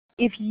 And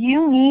if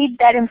you need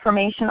that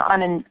information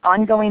on an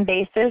ongoing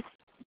basis,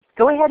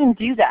 go ahead and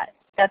do that.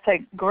 That's a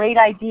great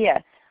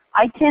idea.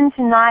 I tend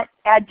to not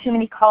add too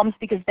many columns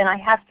because then I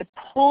have to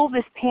pull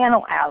this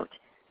panel out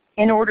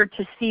in order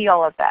to see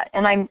all of that.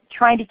 And I'm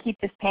trying to keep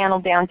this panel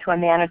down to a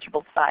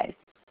manageable size.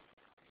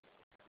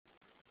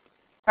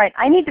 All right,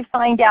 I need to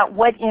find out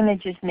what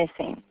image is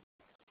missing.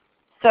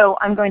 So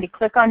I'm going to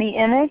click on the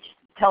image,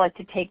 tell it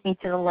to take me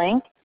to the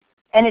link,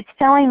 and it's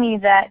telling me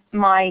that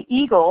my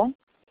eagle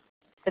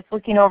that's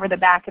looking over the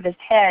back of his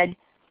head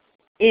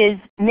is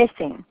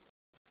missing.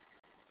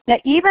 Now,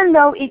 even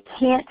though it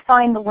can't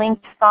find the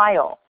linked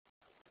file,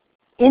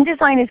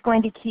 InDesign is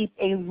going to keep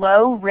a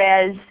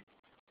low-res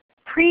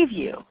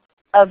preview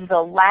of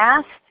the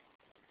last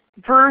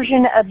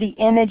version of the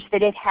image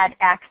that it had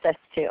access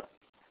to.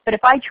 But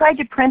if I tried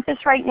to print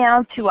this right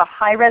now to a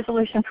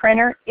high-resolution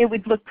printer, it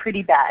would look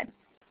pretty bad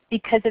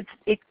because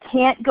it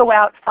can't go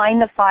out,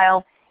 find the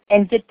file,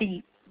 and get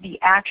the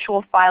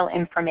actual file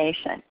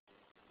information.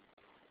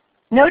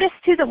 Notice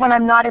too that when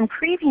I'm not in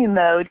preview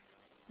mode,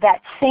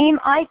 that same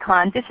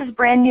icon, this is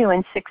brand new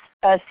in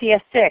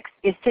CS6,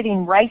 is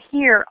sitting right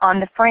here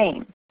on the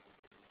frame.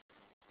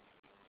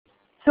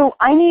 So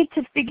I need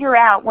to figure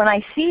out when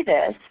I see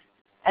this,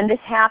 and this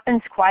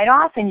happens quite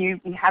often, you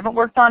haven't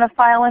worked on a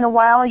file in a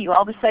while, you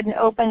all of a sudden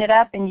open it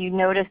up and you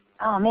notice,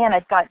 oh man,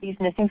 I've got these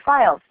missing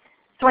files.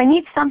 So I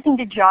need something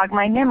to jog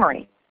my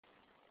memory.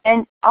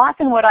 And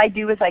often what I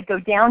do is I go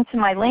down to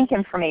my link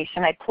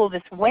information, I pull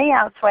this way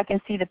out so I can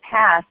see the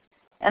path,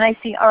 and I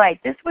see, all right,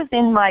 this was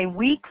in my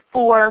week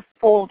 4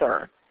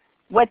 folder.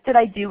 What did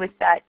I do with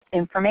that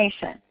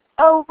information?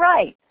 Oh,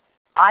 right.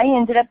 I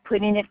ended up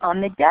putting it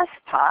on the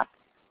desktop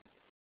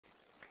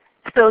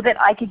so that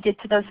I could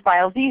get to those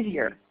files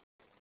easier.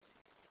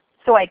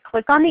 So I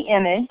click on the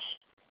image,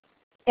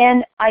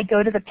 and I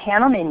go to the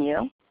panel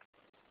menu,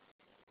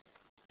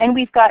 and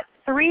we've got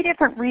 3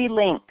 different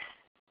relinks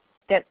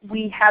that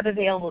we have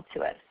available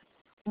to us.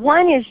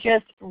 One is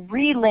just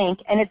relink,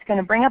 and it's going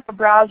to bring up a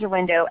browser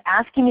window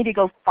asking me to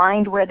go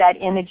find where that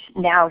image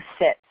now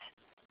sits.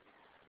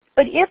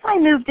 But if I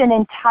moved an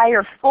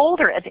entire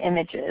folder of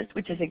images,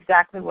 which is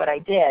exactly what I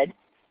did,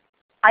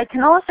 I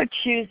can also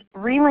choose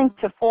relink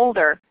to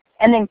folder,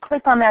 and then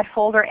click on that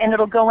folder, and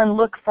it'll go and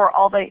look for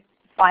all the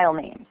file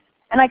names.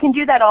 And I can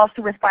do that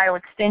also with file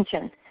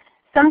extensions.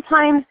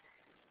 Sometimes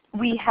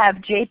we have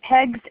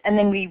JPEGs and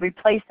then we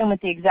replace them with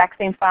the exact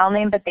same file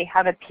name, but they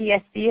have a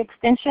PSD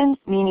extension,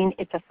 meaning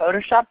it's a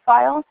Photoshop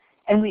file,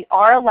 and we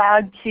are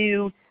allowed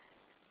to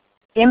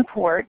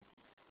import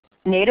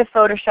native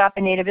Photoshop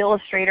and native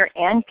Illustrator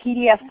and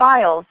PDF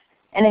files.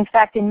 And in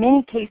fact, in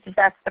many cases,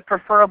 that's the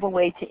preferable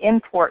way to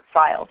import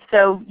files.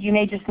 So you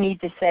may just need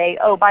to say,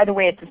 oh, by the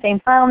way, it's the same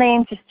file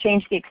name, just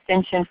change the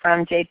extension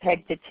from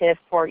JPEG to TIFF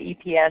or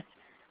EPS,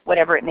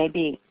 whatever it may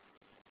be.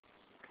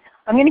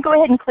 I'm going to go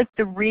ahead and click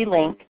the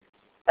Relink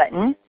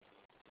button,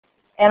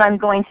 and I'm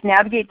going to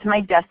navigate to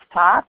my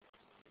desktop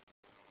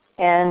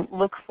and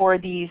look for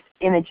these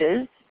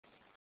images.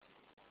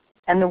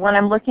 And the one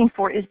I'm looking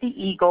for is the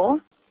eagle.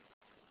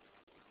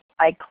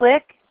 I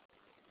click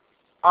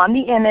on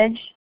the image,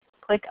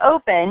 click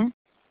Open,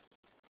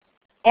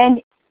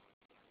 and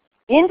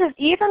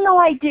even though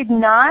I did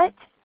not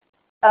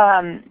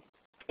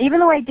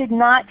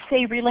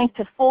say relink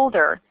to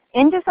folder,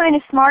 InDesign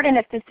is smart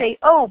enough to say,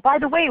 oh, by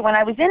the way, when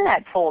I was in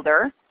that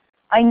folder,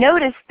 I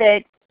noticed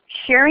that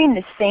sharing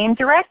the same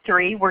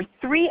directory were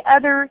 3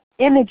 other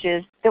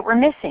images that were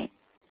missing.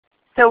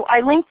 So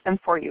I linked them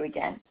for you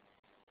again.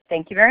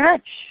 Thank you very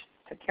much.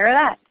 Took care of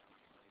that.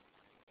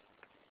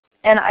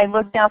 And I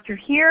look down through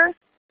here,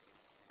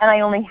 and I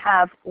only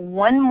have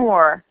one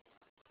more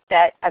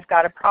that I've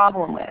got a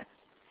problem with.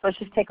 So let's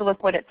just take a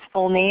look what its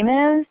full name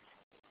is.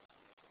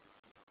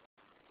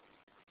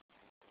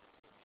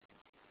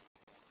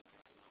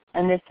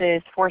 And this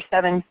is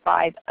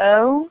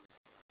 4750.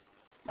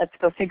 Let's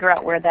go figure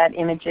out where that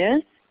image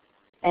is.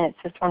 And it's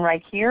this one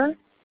right here.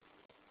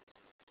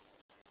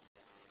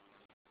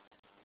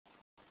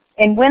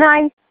 And when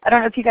I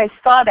don't know if you guys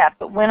saw that,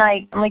 but when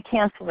I'm going to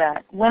cancel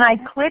that. When I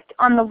clicked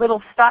on the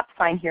little stop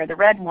sign here, the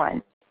red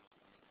one,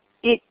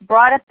 it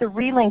brought up the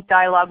relink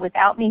dialog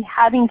without me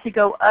having to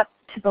go up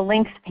to the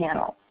links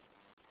panel.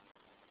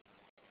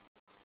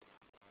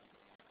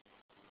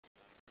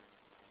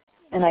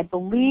 And I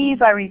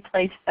believe I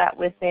replaced that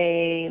with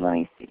a, let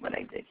me see what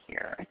I did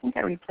here. I think I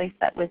replaced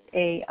that with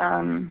a,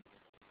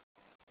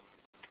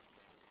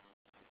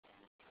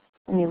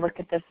 let me look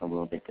at this a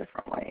little bit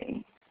different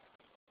way.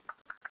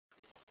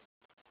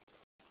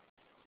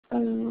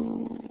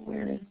 Oh,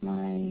 where is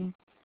my,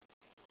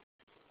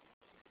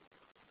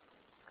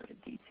 go to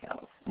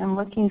details. I'm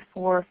looking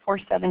for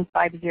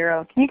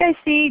 4750. Can you guys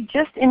see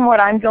just in what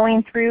I'm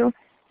going through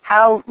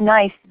how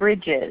nice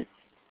Bridge is?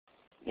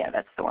 Yeah,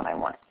 that's the one I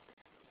want.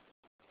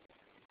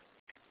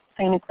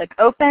 So I'm going to click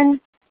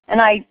Open,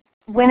 and I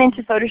went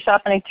into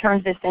Photoshop and I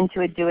turned this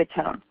into a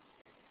duotone.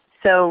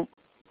 So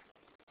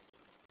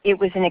it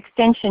was an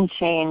extension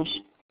change,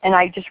 and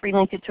I just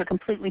relinked it to a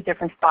completely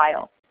different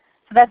file.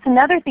 So that's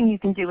another thing you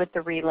can do with the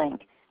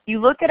relink. You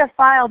look at a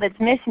file that's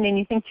missing and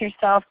you think to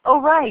yourself,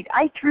 oh right,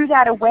 I threw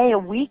that away a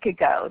week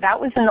ago. That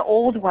was an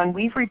old one.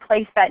 We've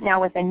replaced that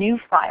now with a new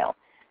file.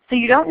 So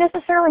you don't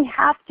necessarily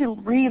have to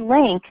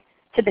relink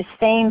to the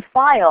same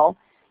file.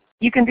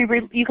 You can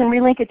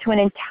relink it to an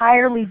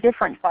entirely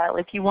different file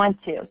if you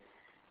want to.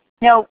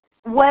 Now,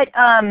 what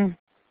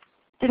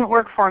didn't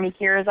work for me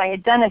here is I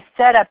had done a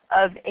setup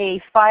of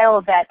a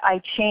file that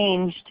I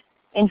changed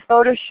in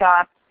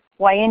Photoshop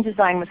while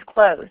InDesign was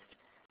closed.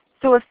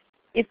 So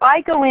if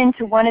I go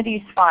into one of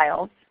these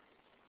files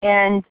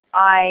and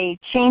I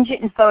change it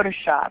in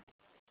Photoshop,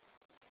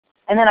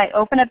 and then I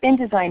open up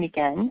InDesign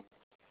again,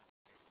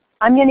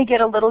 I'm going to get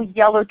a little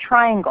yellow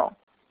triangle.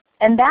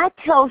 And that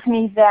tells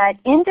me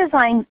that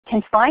InDesign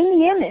can find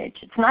the image.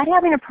 It's not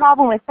having a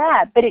problem with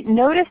that, but it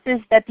notices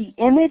that the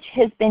image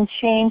has been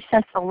changed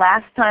since the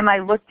last time I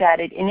looked at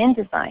it in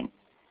InDesign.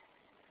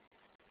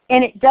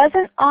 And it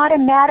doesn't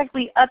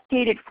automatically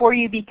update it for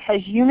you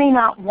because you may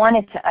not want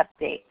it to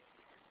update.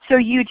 So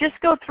you just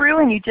go through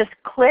and you just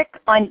click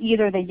on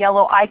either the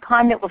yellow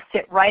icon that will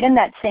sit right in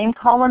that same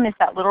column as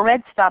that little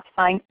red stop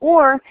sign,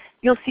 or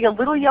you'll see a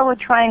little yellow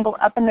triangle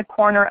up in the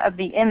corner of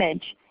the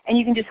image, and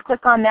you can just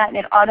click on that and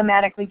it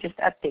automatically just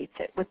updates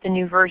it with the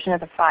new version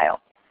of the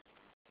file.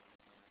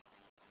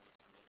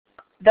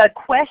 The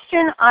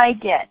question I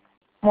get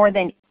more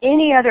than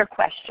any other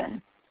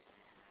question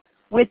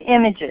with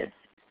images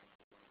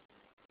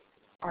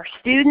are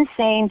students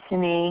saying to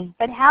me,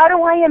 but how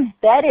do I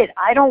embed it?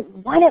 I don't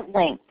want it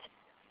linked.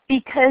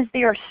 Because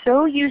they are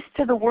so used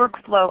to the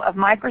workflow of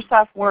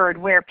Microsoft Word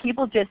where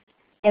people just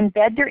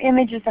embed their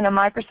images in a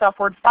Microsoft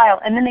Word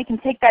file, and then they can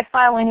take that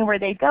file anywhere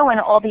they go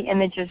and all the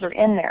images are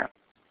in there.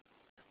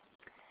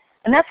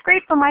 And that's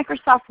great for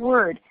Microsoft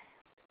Word,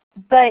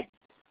 but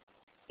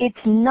it's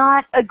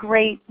not a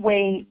great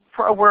way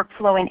for a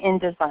workflow in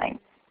InDesign.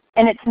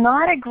 And it's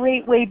not a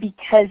great way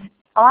because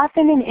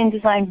often in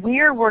InDesign we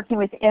are working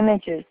with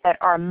images that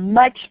are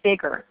much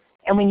bigger.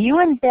 And when you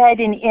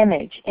embed an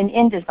image in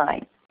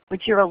InDesign,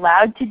 which you're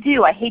allowed to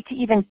do, I hate to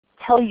even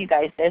tell you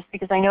guys this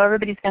because I know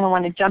everybody's going to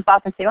want to jump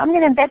off and say, well, I'm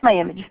going to embed my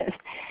images.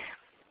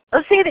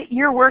 Let's say that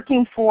you're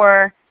working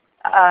for,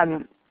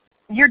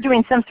 you're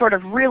doing some sort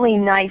of really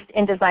nice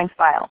InDesign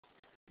file.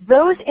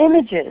 those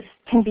images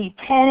can be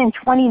 10 and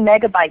 20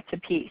 megabytes a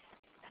piece,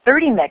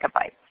 30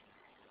 megabytes,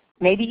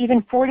 maybe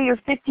even 40 or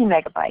 50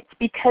 megabytes,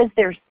 because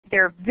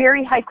they're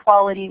very high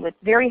quality with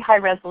very high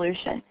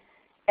resolution.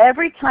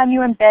 Every time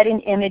you embed an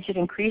image, it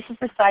increases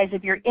the size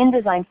of your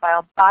InDesign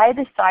file by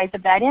the size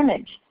of that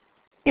image.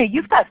 You know,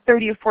 you've got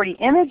 30 or 40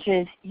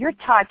 images, you're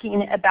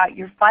talking about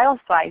your file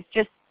size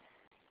just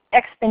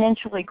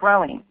exponentially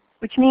growing,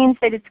 which means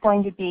that it's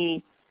going to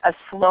be a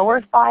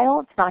slower file.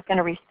 It's not going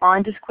to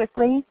respond as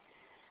quickly.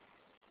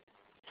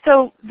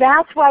 So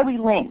that's why we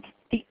link.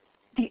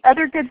 The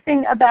other good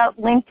thing about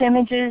linked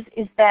images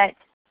is that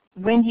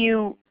when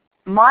you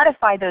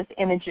modify those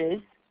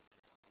images,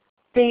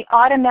 they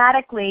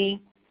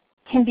automatically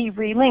can be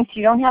relinked.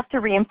 You don't have to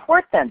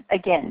re-import them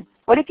again.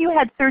 What if you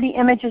had 30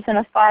 images in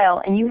a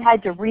file and you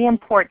had to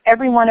re-import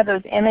every one of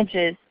those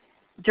images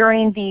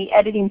during the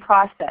editing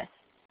process?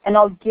 And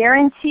I'll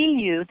guarantee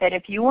you that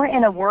if you were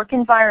in a work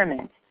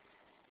environment,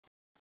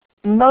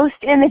 most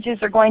images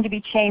are going to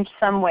be changed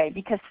some way,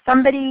 because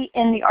somebody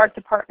in the art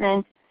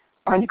department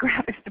or in the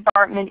graphics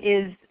department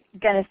is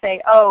going to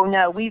say, oh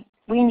no, we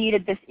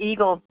needed this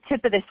eagle,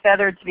 tip of this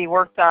feather to be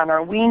worked on,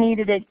 or we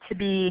needed it to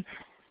be,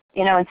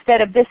 you know,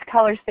 instead of this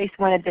color space,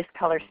 we wanted this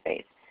color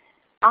space.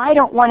 I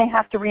don't want to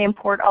have to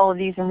re-import all of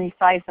these and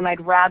resize them.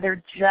 I'd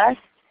rather just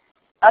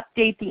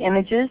update the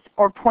images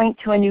or point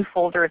to a new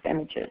folder of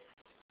images.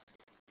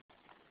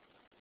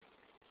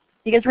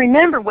 Because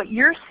remember, what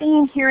you're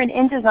seeing here in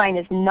InDesign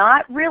is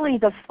not really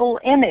the full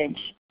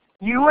image.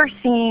 You are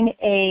seeing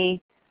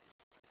a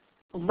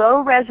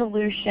low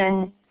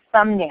resolution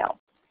thumbnail.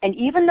 And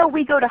even though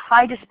we go to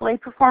high display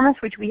performance,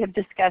 which we have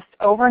discussed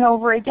over and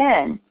over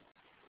again,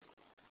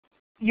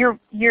 you're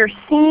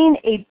seeing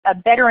a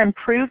better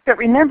improved, but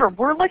remember,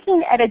 we're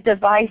looking at a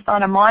device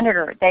on a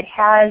monitor that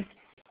has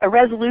a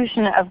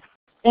resolution of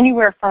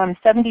anywhere from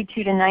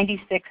 72 to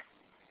 96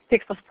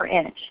 pixels per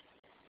inch.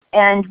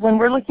 And when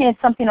we're looking at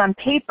something on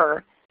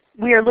paper,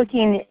 we are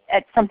looking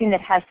at something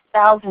that has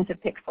thousands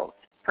of pixels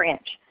per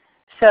inch.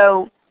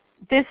 So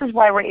this is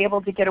why we're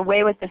able to get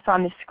away with this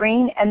on the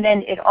screen, and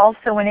then it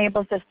also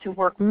enables us to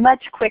work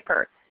much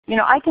quicker. You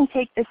know, I can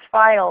take this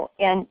file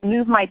and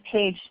move my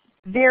page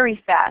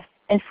very fast,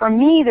 and for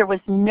me there was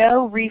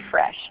no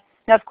refresh.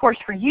 Now of course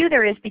for you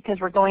there is, because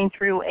we're going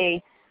through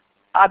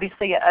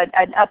obviously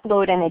an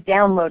upload and a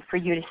download for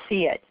you to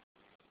see it.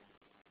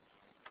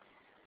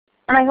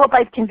 And I hope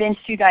I've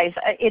convinced you guys.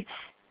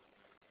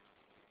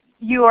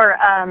 You are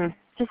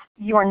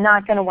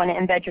not going to want to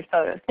embed your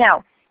photos.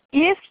 Now,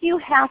 if you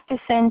have to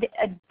send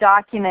a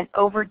document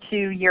over to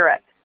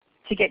Europe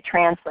to get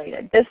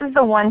translated, this is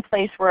the one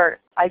place where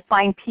I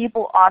find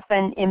people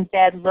often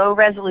embed low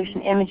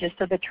resolution images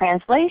so the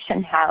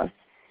translation house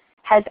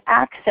has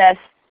access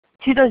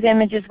to those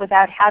images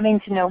without having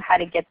to know how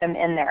to get them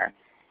in there.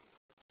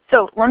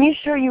 So let me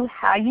show you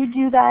how you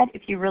do that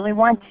if you really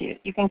want to.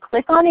 You can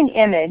click on an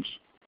image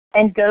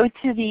and go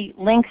to the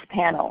links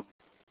panel,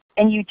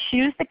 and you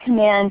choose the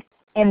command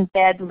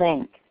embed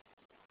link.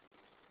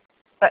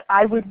 But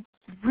I would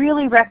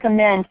really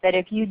recommend that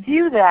if you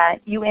do that,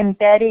 you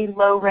embed a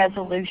low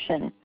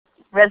resolution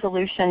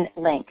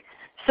link,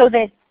 so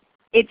that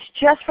it's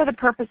just for the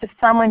purpose of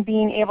someone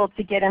being able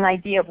to get an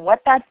idea of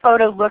what that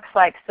photo looks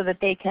like so that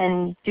they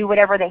can do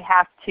whatever they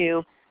have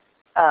to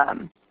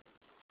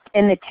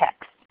in the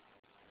text.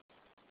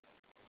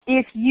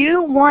 If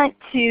you want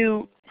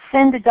to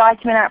send the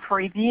document out for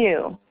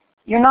review,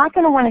 you're not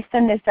going to want to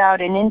send this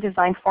out in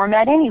InDesign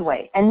format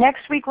anyway. And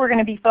next week we're going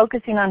to be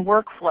focusing on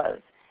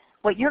workflows.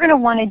 What you're going to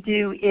want to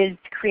do is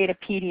create a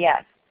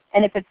PDF.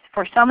 And if it's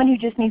for someone who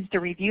just needs to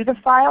review the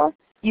file,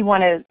 you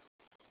want to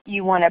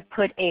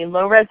put a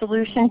low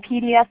resolution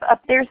PDF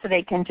up there so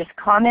they can just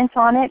comment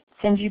on it,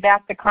 send you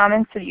back the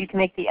comments so that you can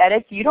make the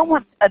edits. You don't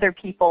want other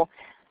people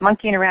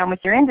monkeying around with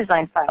your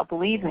InDesign file,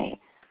 believe me.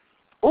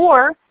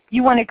 Or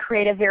you want to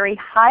create a very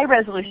high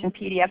resolution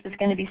PDF that's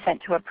going to be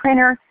sent to a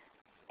printer.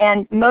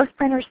 And most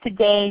printers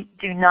today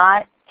do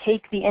not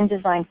take the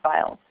InDesign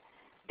files.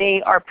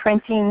 They are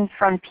printing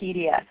from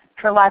PDF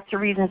for lots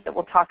of reasons that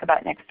we'll talk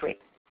about next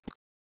week.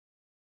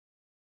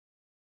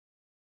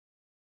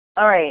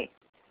 All right,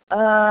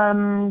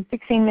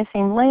 fixing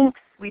missing links,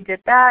 we did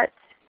that.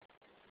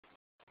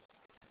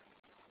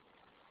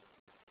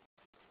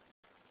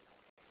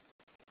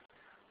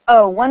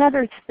 Oh, one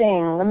other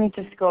thing, let me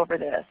just go over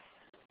this.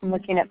 I'm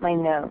looking at my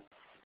notes.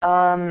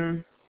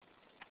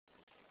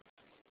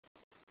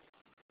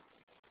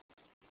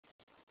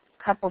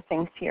 Couple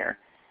things here.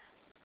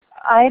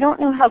 I don't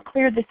know how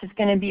clear this is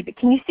going to be, but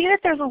can you see that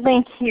there's a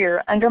link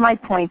here under my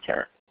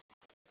pointer?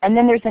 And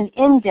then there's an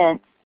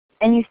indent,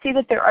 and you see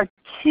that there are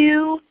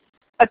two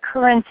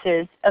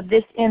occurrences of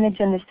this image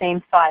in the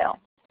same file.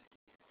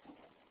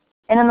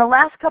 And in the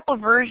last couple of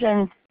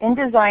versions,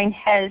 InDesign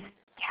has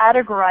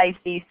categorize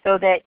these so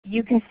that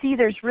you can see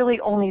there's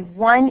really only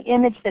one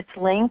image that's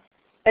linked,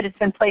 but it's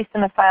been placed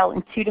in the file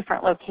in two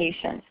different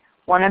locations,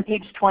 one on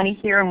page 20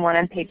 here and one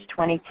on page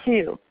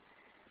 22.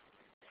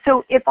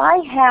 So if I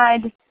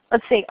had,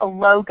 let's say, a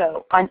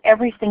logo on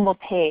every single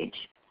page,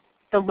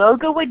 The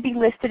logo would be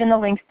listed in the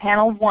links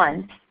panel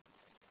once,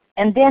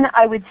 and then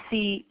I would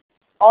see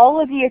all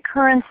of the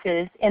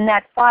occurrences in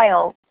that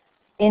file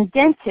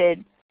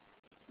indented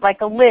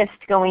like a list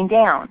going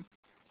down.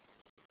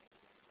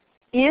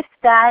 If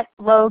that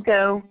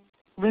logo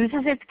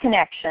loses its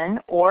connection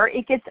or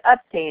it gets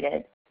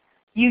updated,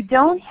 you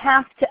don't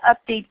have to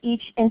update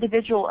each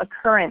individual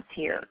occurrence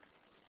here.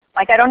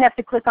 Like I don't have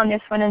to click on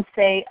this one and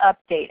say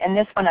update and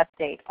this one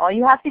update. All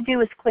you have to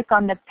do is click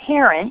on the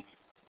parent,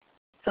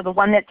 so the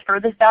one that's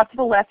furthest out to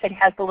the left that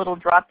has the little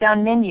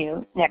drop-down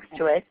menu next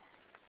to it,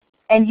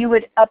 and you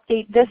would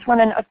update this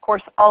one, and of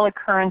course all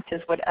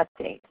occurrences would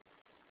update.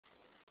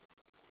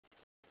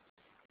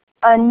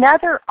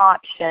 Another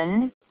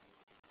option,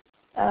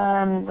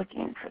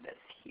 looking for this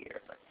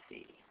here, let's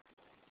see.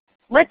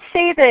 Let's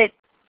say that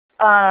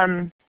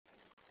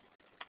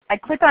I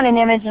click on an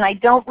image and I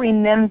don't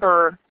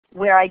remember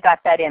where I got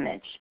that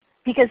image,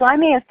 because I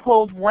may have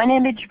pulled one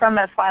image from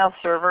a file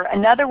server,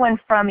 another one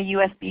from a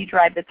USB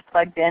drive that's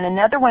plugged in,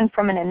 another one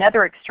from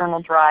another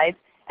external drive,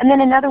 and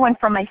then another one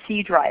from my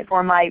C drive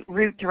or my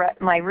root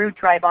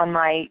drive on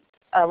my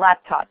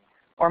laptop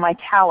or my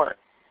tower.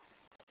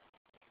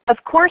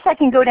 Of course I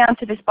can go down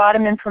to this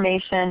bottom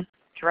information,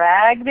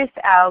 drag this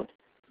out,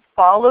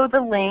 follow the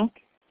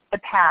link, the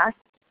path,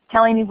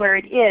 telling me where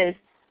it is.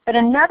 But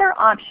another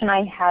option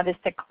I have is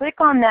to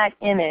click on that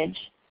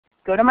image,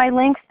 go to my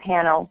links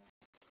panel,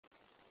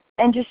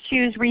 and just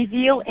choose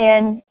Reveal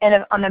In,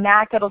 and on the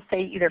Mac it'll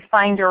say either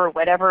Finder or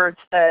whatever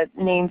it's the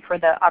name for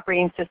the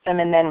operating system,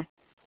 and then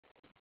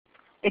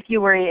if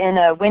you were in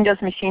a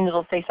Windows machine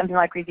it'll say something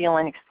like Reveal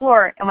in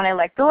Explorer, and when I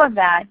let go of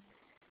that,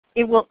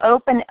 it will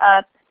open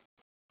up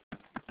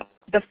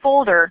the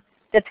folder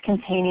that's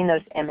containing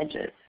those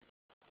images.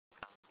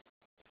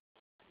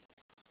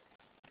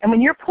 And when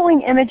you're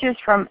pulling images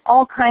from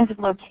all kinds of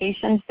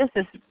locations, this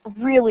is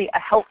really a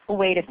helpful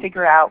way to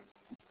figure out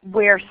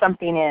where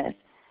something is.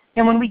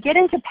 And when we get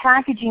into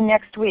packaging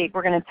next week,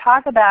 we're going to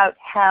talk about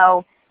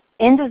how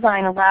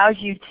InDesign allows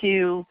you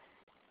to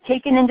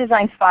take an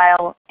InDesign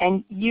file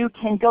and you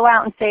can go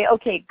out and say,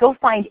 okay, go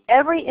find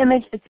every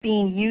image that's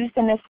being used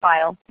in this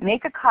file,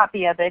 make a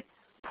copy of it,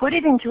 put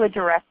it into a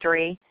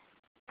directory,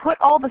 put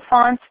all the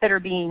fonts that are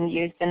being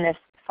used in this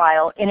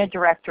file in a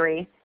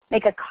directory,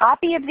 make a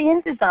copy of the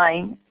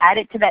InDesign, add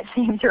it to that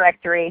same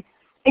directory,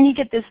 and you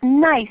get this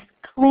nice,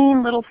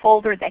 clean little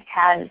folder that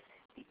has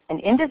an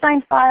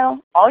InDesign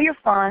file, all your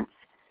fonts,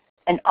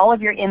 and all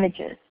of your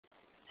images,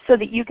 so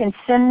that you can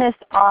send this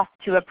off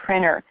to a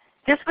printer.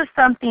 This was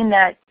something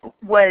that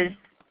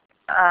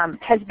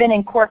has been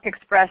in Quark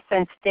Express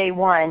since day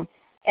one,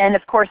 and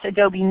of course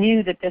Adobe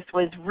knew that this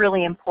was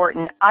really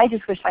important. I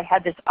just wish I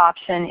had this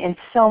option in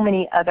so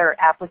many other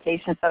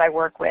applications that I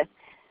work with,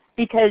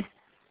 because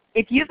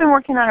if you've been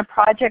working on a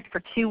project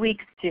for 2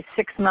 weeks to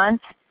 6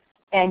 months,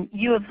 and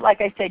you have, like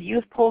I said, you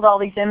have pulled all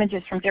these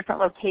images from different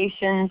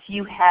locations,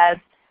 you have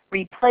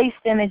replaced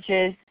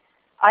images.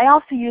 I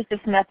also use this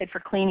method for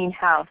cleaning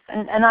house.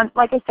 And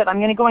like I said, I'm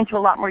going to go into a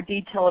lot more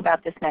detail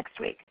about this next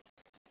week.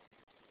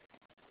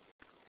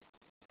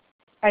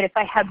 All right, if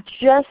I have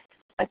just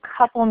a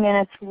couple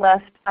minutes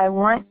left, I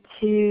want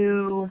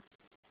to,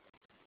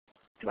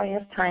 do I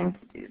have time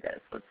to do this?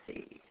 Let's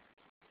see.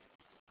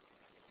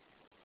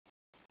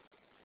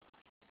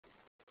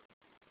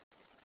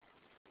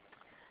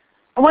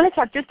 I want to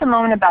talk just a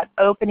moment about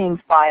opening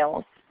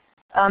files.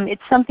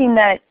 It's something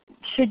that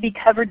should be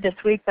covered this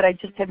week, but I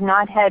just have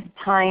not had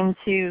time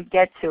to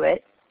get to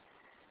it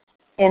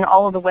in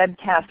all of the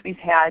webcasts we've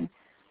had.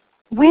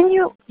 When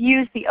you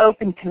use the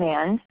open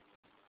command,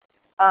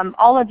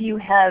 all of you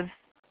have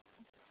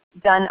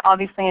done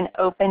obviously an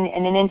open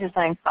in an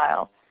InDesign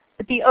file.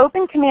 But the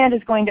open command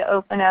is going to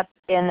open up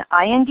an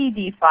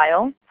INDD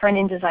file for an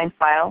InDesign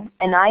file,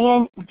 an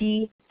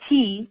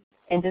INDT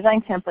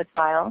InDesign template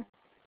file,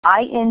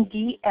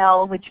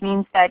 INDL, which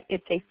means that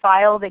it's a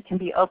file that can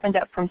be opened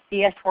up from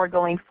CS4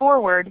 going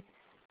forward,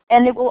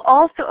 and it will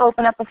also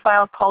open up a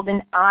file called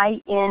an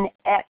INX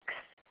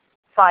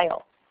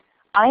file.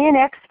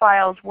 INX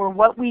files were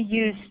what we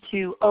used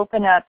to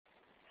open up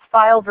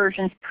file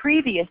versions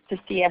previous to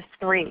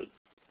CS3.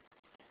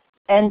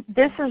 And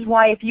this is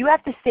why if you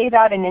have to save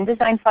out an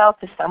InDesign file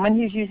to someone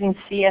who's using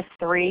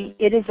CS3,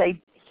 it is a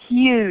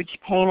huge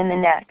pain in the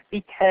neck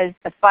because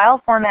the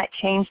file format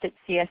changed at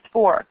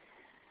CS4.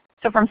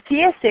 So from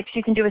CS6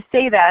 you can do a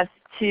save as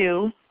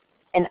to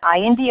an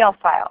INDL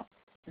file.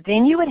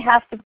 Then you would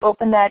have to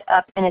open that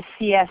up in a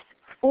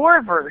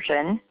CS4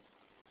 version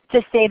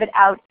to save it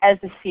out as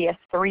a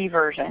CS3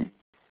 version.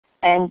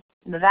 And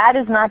that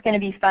is not going to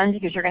be fun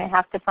because you're going to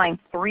have to find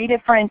 3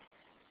 different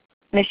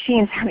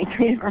machines having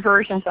 3 different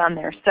versions on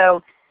there.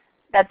 So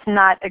that's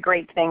not a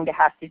great thing to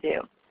have to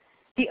do.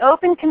 The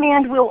open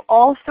command will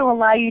also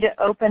allow you to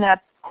open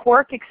up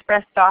Quark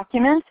Express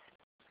documents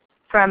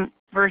from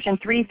version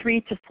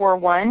 3.3 to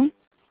 4.1.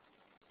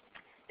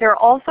 There are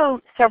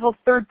also several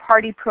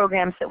third-party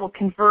programs that will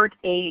convert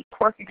a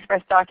Quark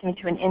Express document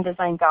to an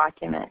InDesign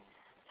document.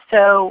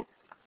 So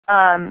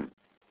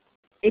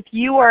if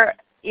you are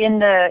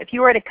if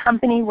you were at a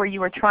company where you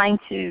were trying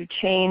to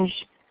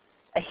change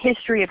a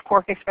history of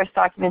QuarkXPress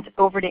documents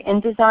over to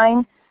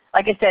InDesign,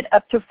 like I said,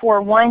 up to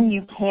 4.1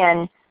 you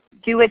can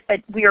do it, but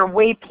we are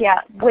way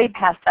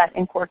past that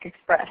in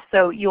QuarkXPress.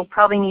 So you'll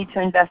probably need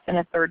to invest in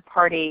a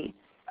third-party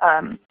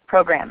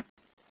program.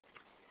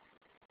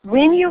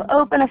 When you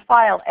open a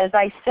file, as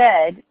I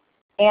said,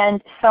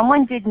 and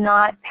someone did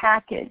not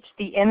package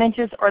the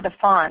images or the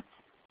fonts,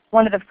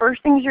 one of the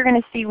first things you're going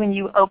to see when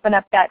you open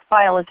up that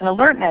file is an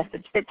alert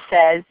message that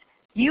says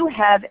you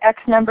have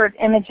X number of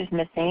images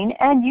missing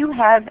and you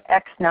have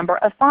X number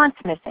of fonts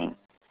missing.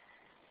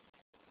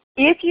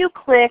 If you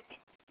click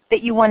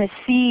that you want to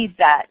see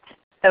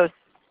those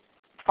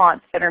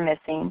fonts that are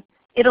missing,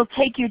 it'll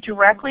take you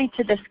directly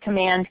to this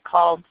command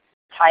called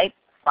type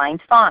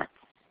find fonts.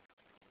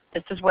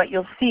 This is what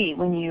you'll see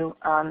when you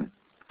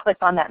click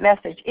on that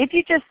message. If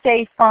you just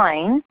say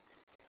fine,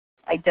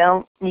 I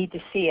don't need to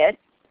see it,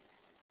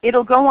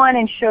 it'll go on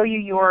and show you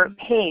your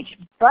page.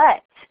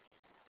 But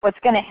what's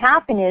going to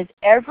happen is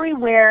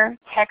everywhere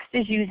text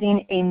is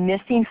using a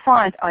missing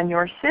font on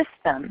your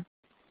system,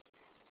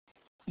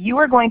 you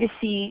are going to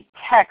see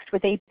text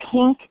with a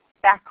pink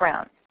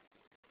background.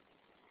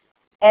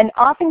 And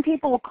often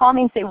people will call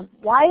me and say,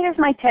 why does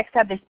my text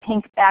have this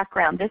pink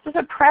background? This is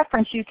a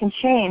preference you can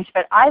change,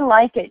 but I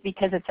like it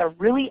because it's a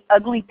really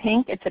ugly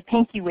pink. It's a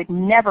pink you would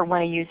never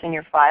want to use in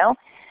your file.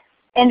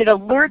 And it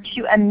alerts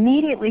you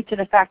immediately to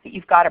the fact that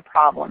you've got a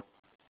problem.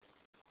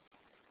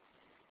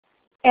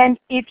 And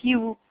if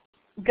you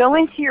go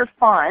into your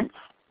fonts,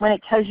 when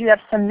it tells you have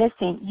some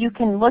missing, you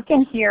can look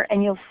in here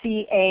and you'll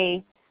see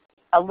a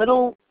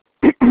little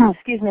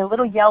excuse me, a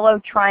little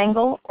yellow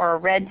triangle or a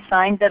red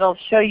sign that'll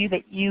show you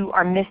that you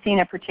are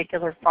missing a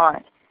particular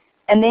font.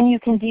 And then you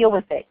can deal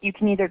with it. You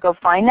can either go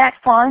find that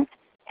font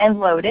and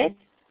load it,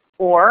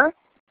 or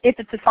if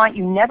it's a font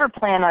you never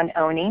plan on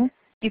owning,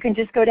 you can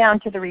just go down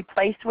to the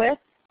replace with,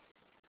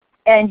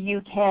 and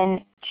you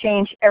can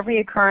change every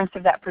occurrence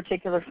of that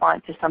particular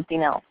font to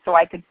something else. So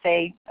I could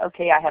say,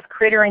 okay, I have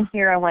Critter in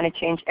here. I want to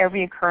change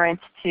every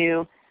occurrence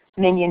to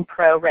Minion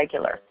Pro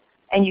Regular.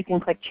 And you can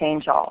click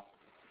Change All.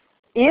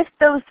 If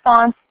those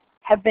fonts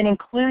have been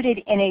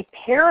included in a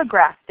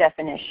paragraph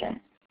definition,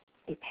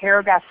 a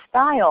paragraph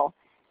style,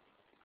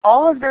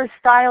 all of those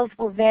styles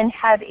will then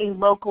have a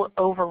local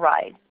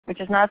override, which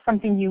is not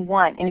something you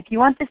want. And if you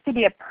want this to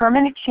be a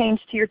permanent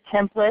change to your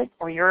template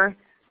or your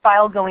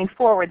file going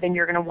forward, then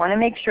you're going to want to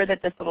make sure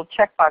that this little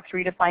checkbox,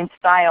 Redefine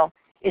Style,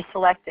 is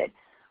selected.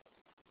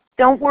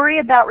 Don't worry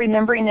about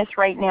remembering this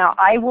right now.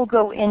 I will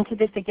go into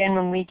this again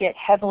when we get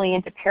heavily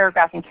into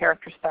paragraph and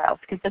character styles,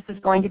 because this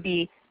is going to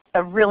be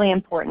a really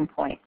important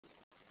point.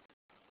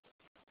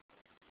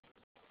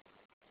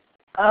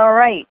 All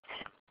right.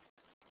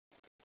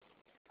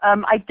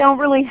 I don't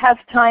really have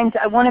time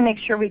I want to make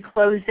sure we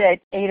close at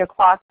 8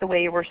 o'clock the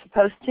way we're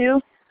supposed to.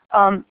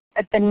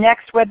 At the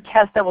next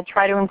webcast, I will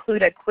try to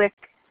include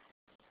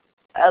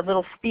a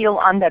little spiel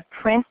on the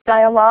print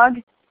dialog.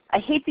 I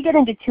hate to get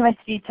into too much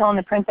detail on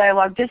the print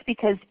dialog just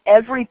because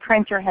every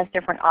printer has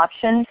different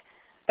options,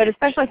 but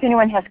especially if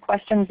anyone has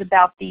questions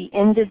about the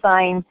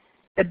InDesign,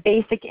 the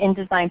basic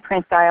InDesign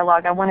print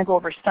dialog, I want to go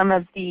over some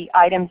of the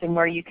items and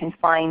where you can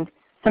find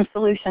some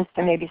solutions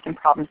to maybe some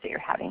problems that you're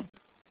having.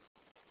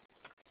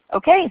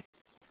 Okay,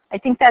 I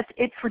think that's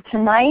it for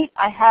tonight.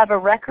 I have a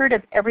record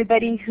of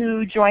everybody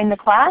who joined the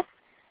class,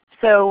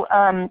 so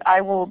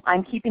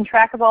I'm keeping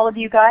track of all of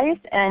you guys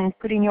and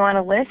putting you on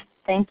a list.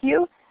 Thank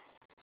you.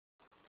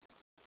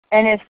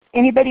 And if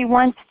anybody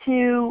wants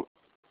to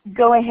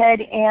go ahead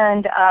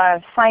and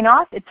sign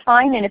off, it's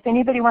fine. And if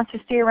anybody wants to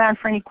stay around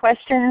for any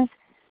questions,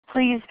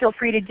 please feel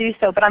free to do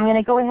so. But I'm going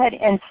to go ahead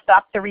and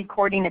stop the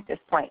recording at this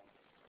point.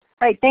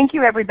 All right, thank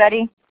you,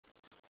 everybody.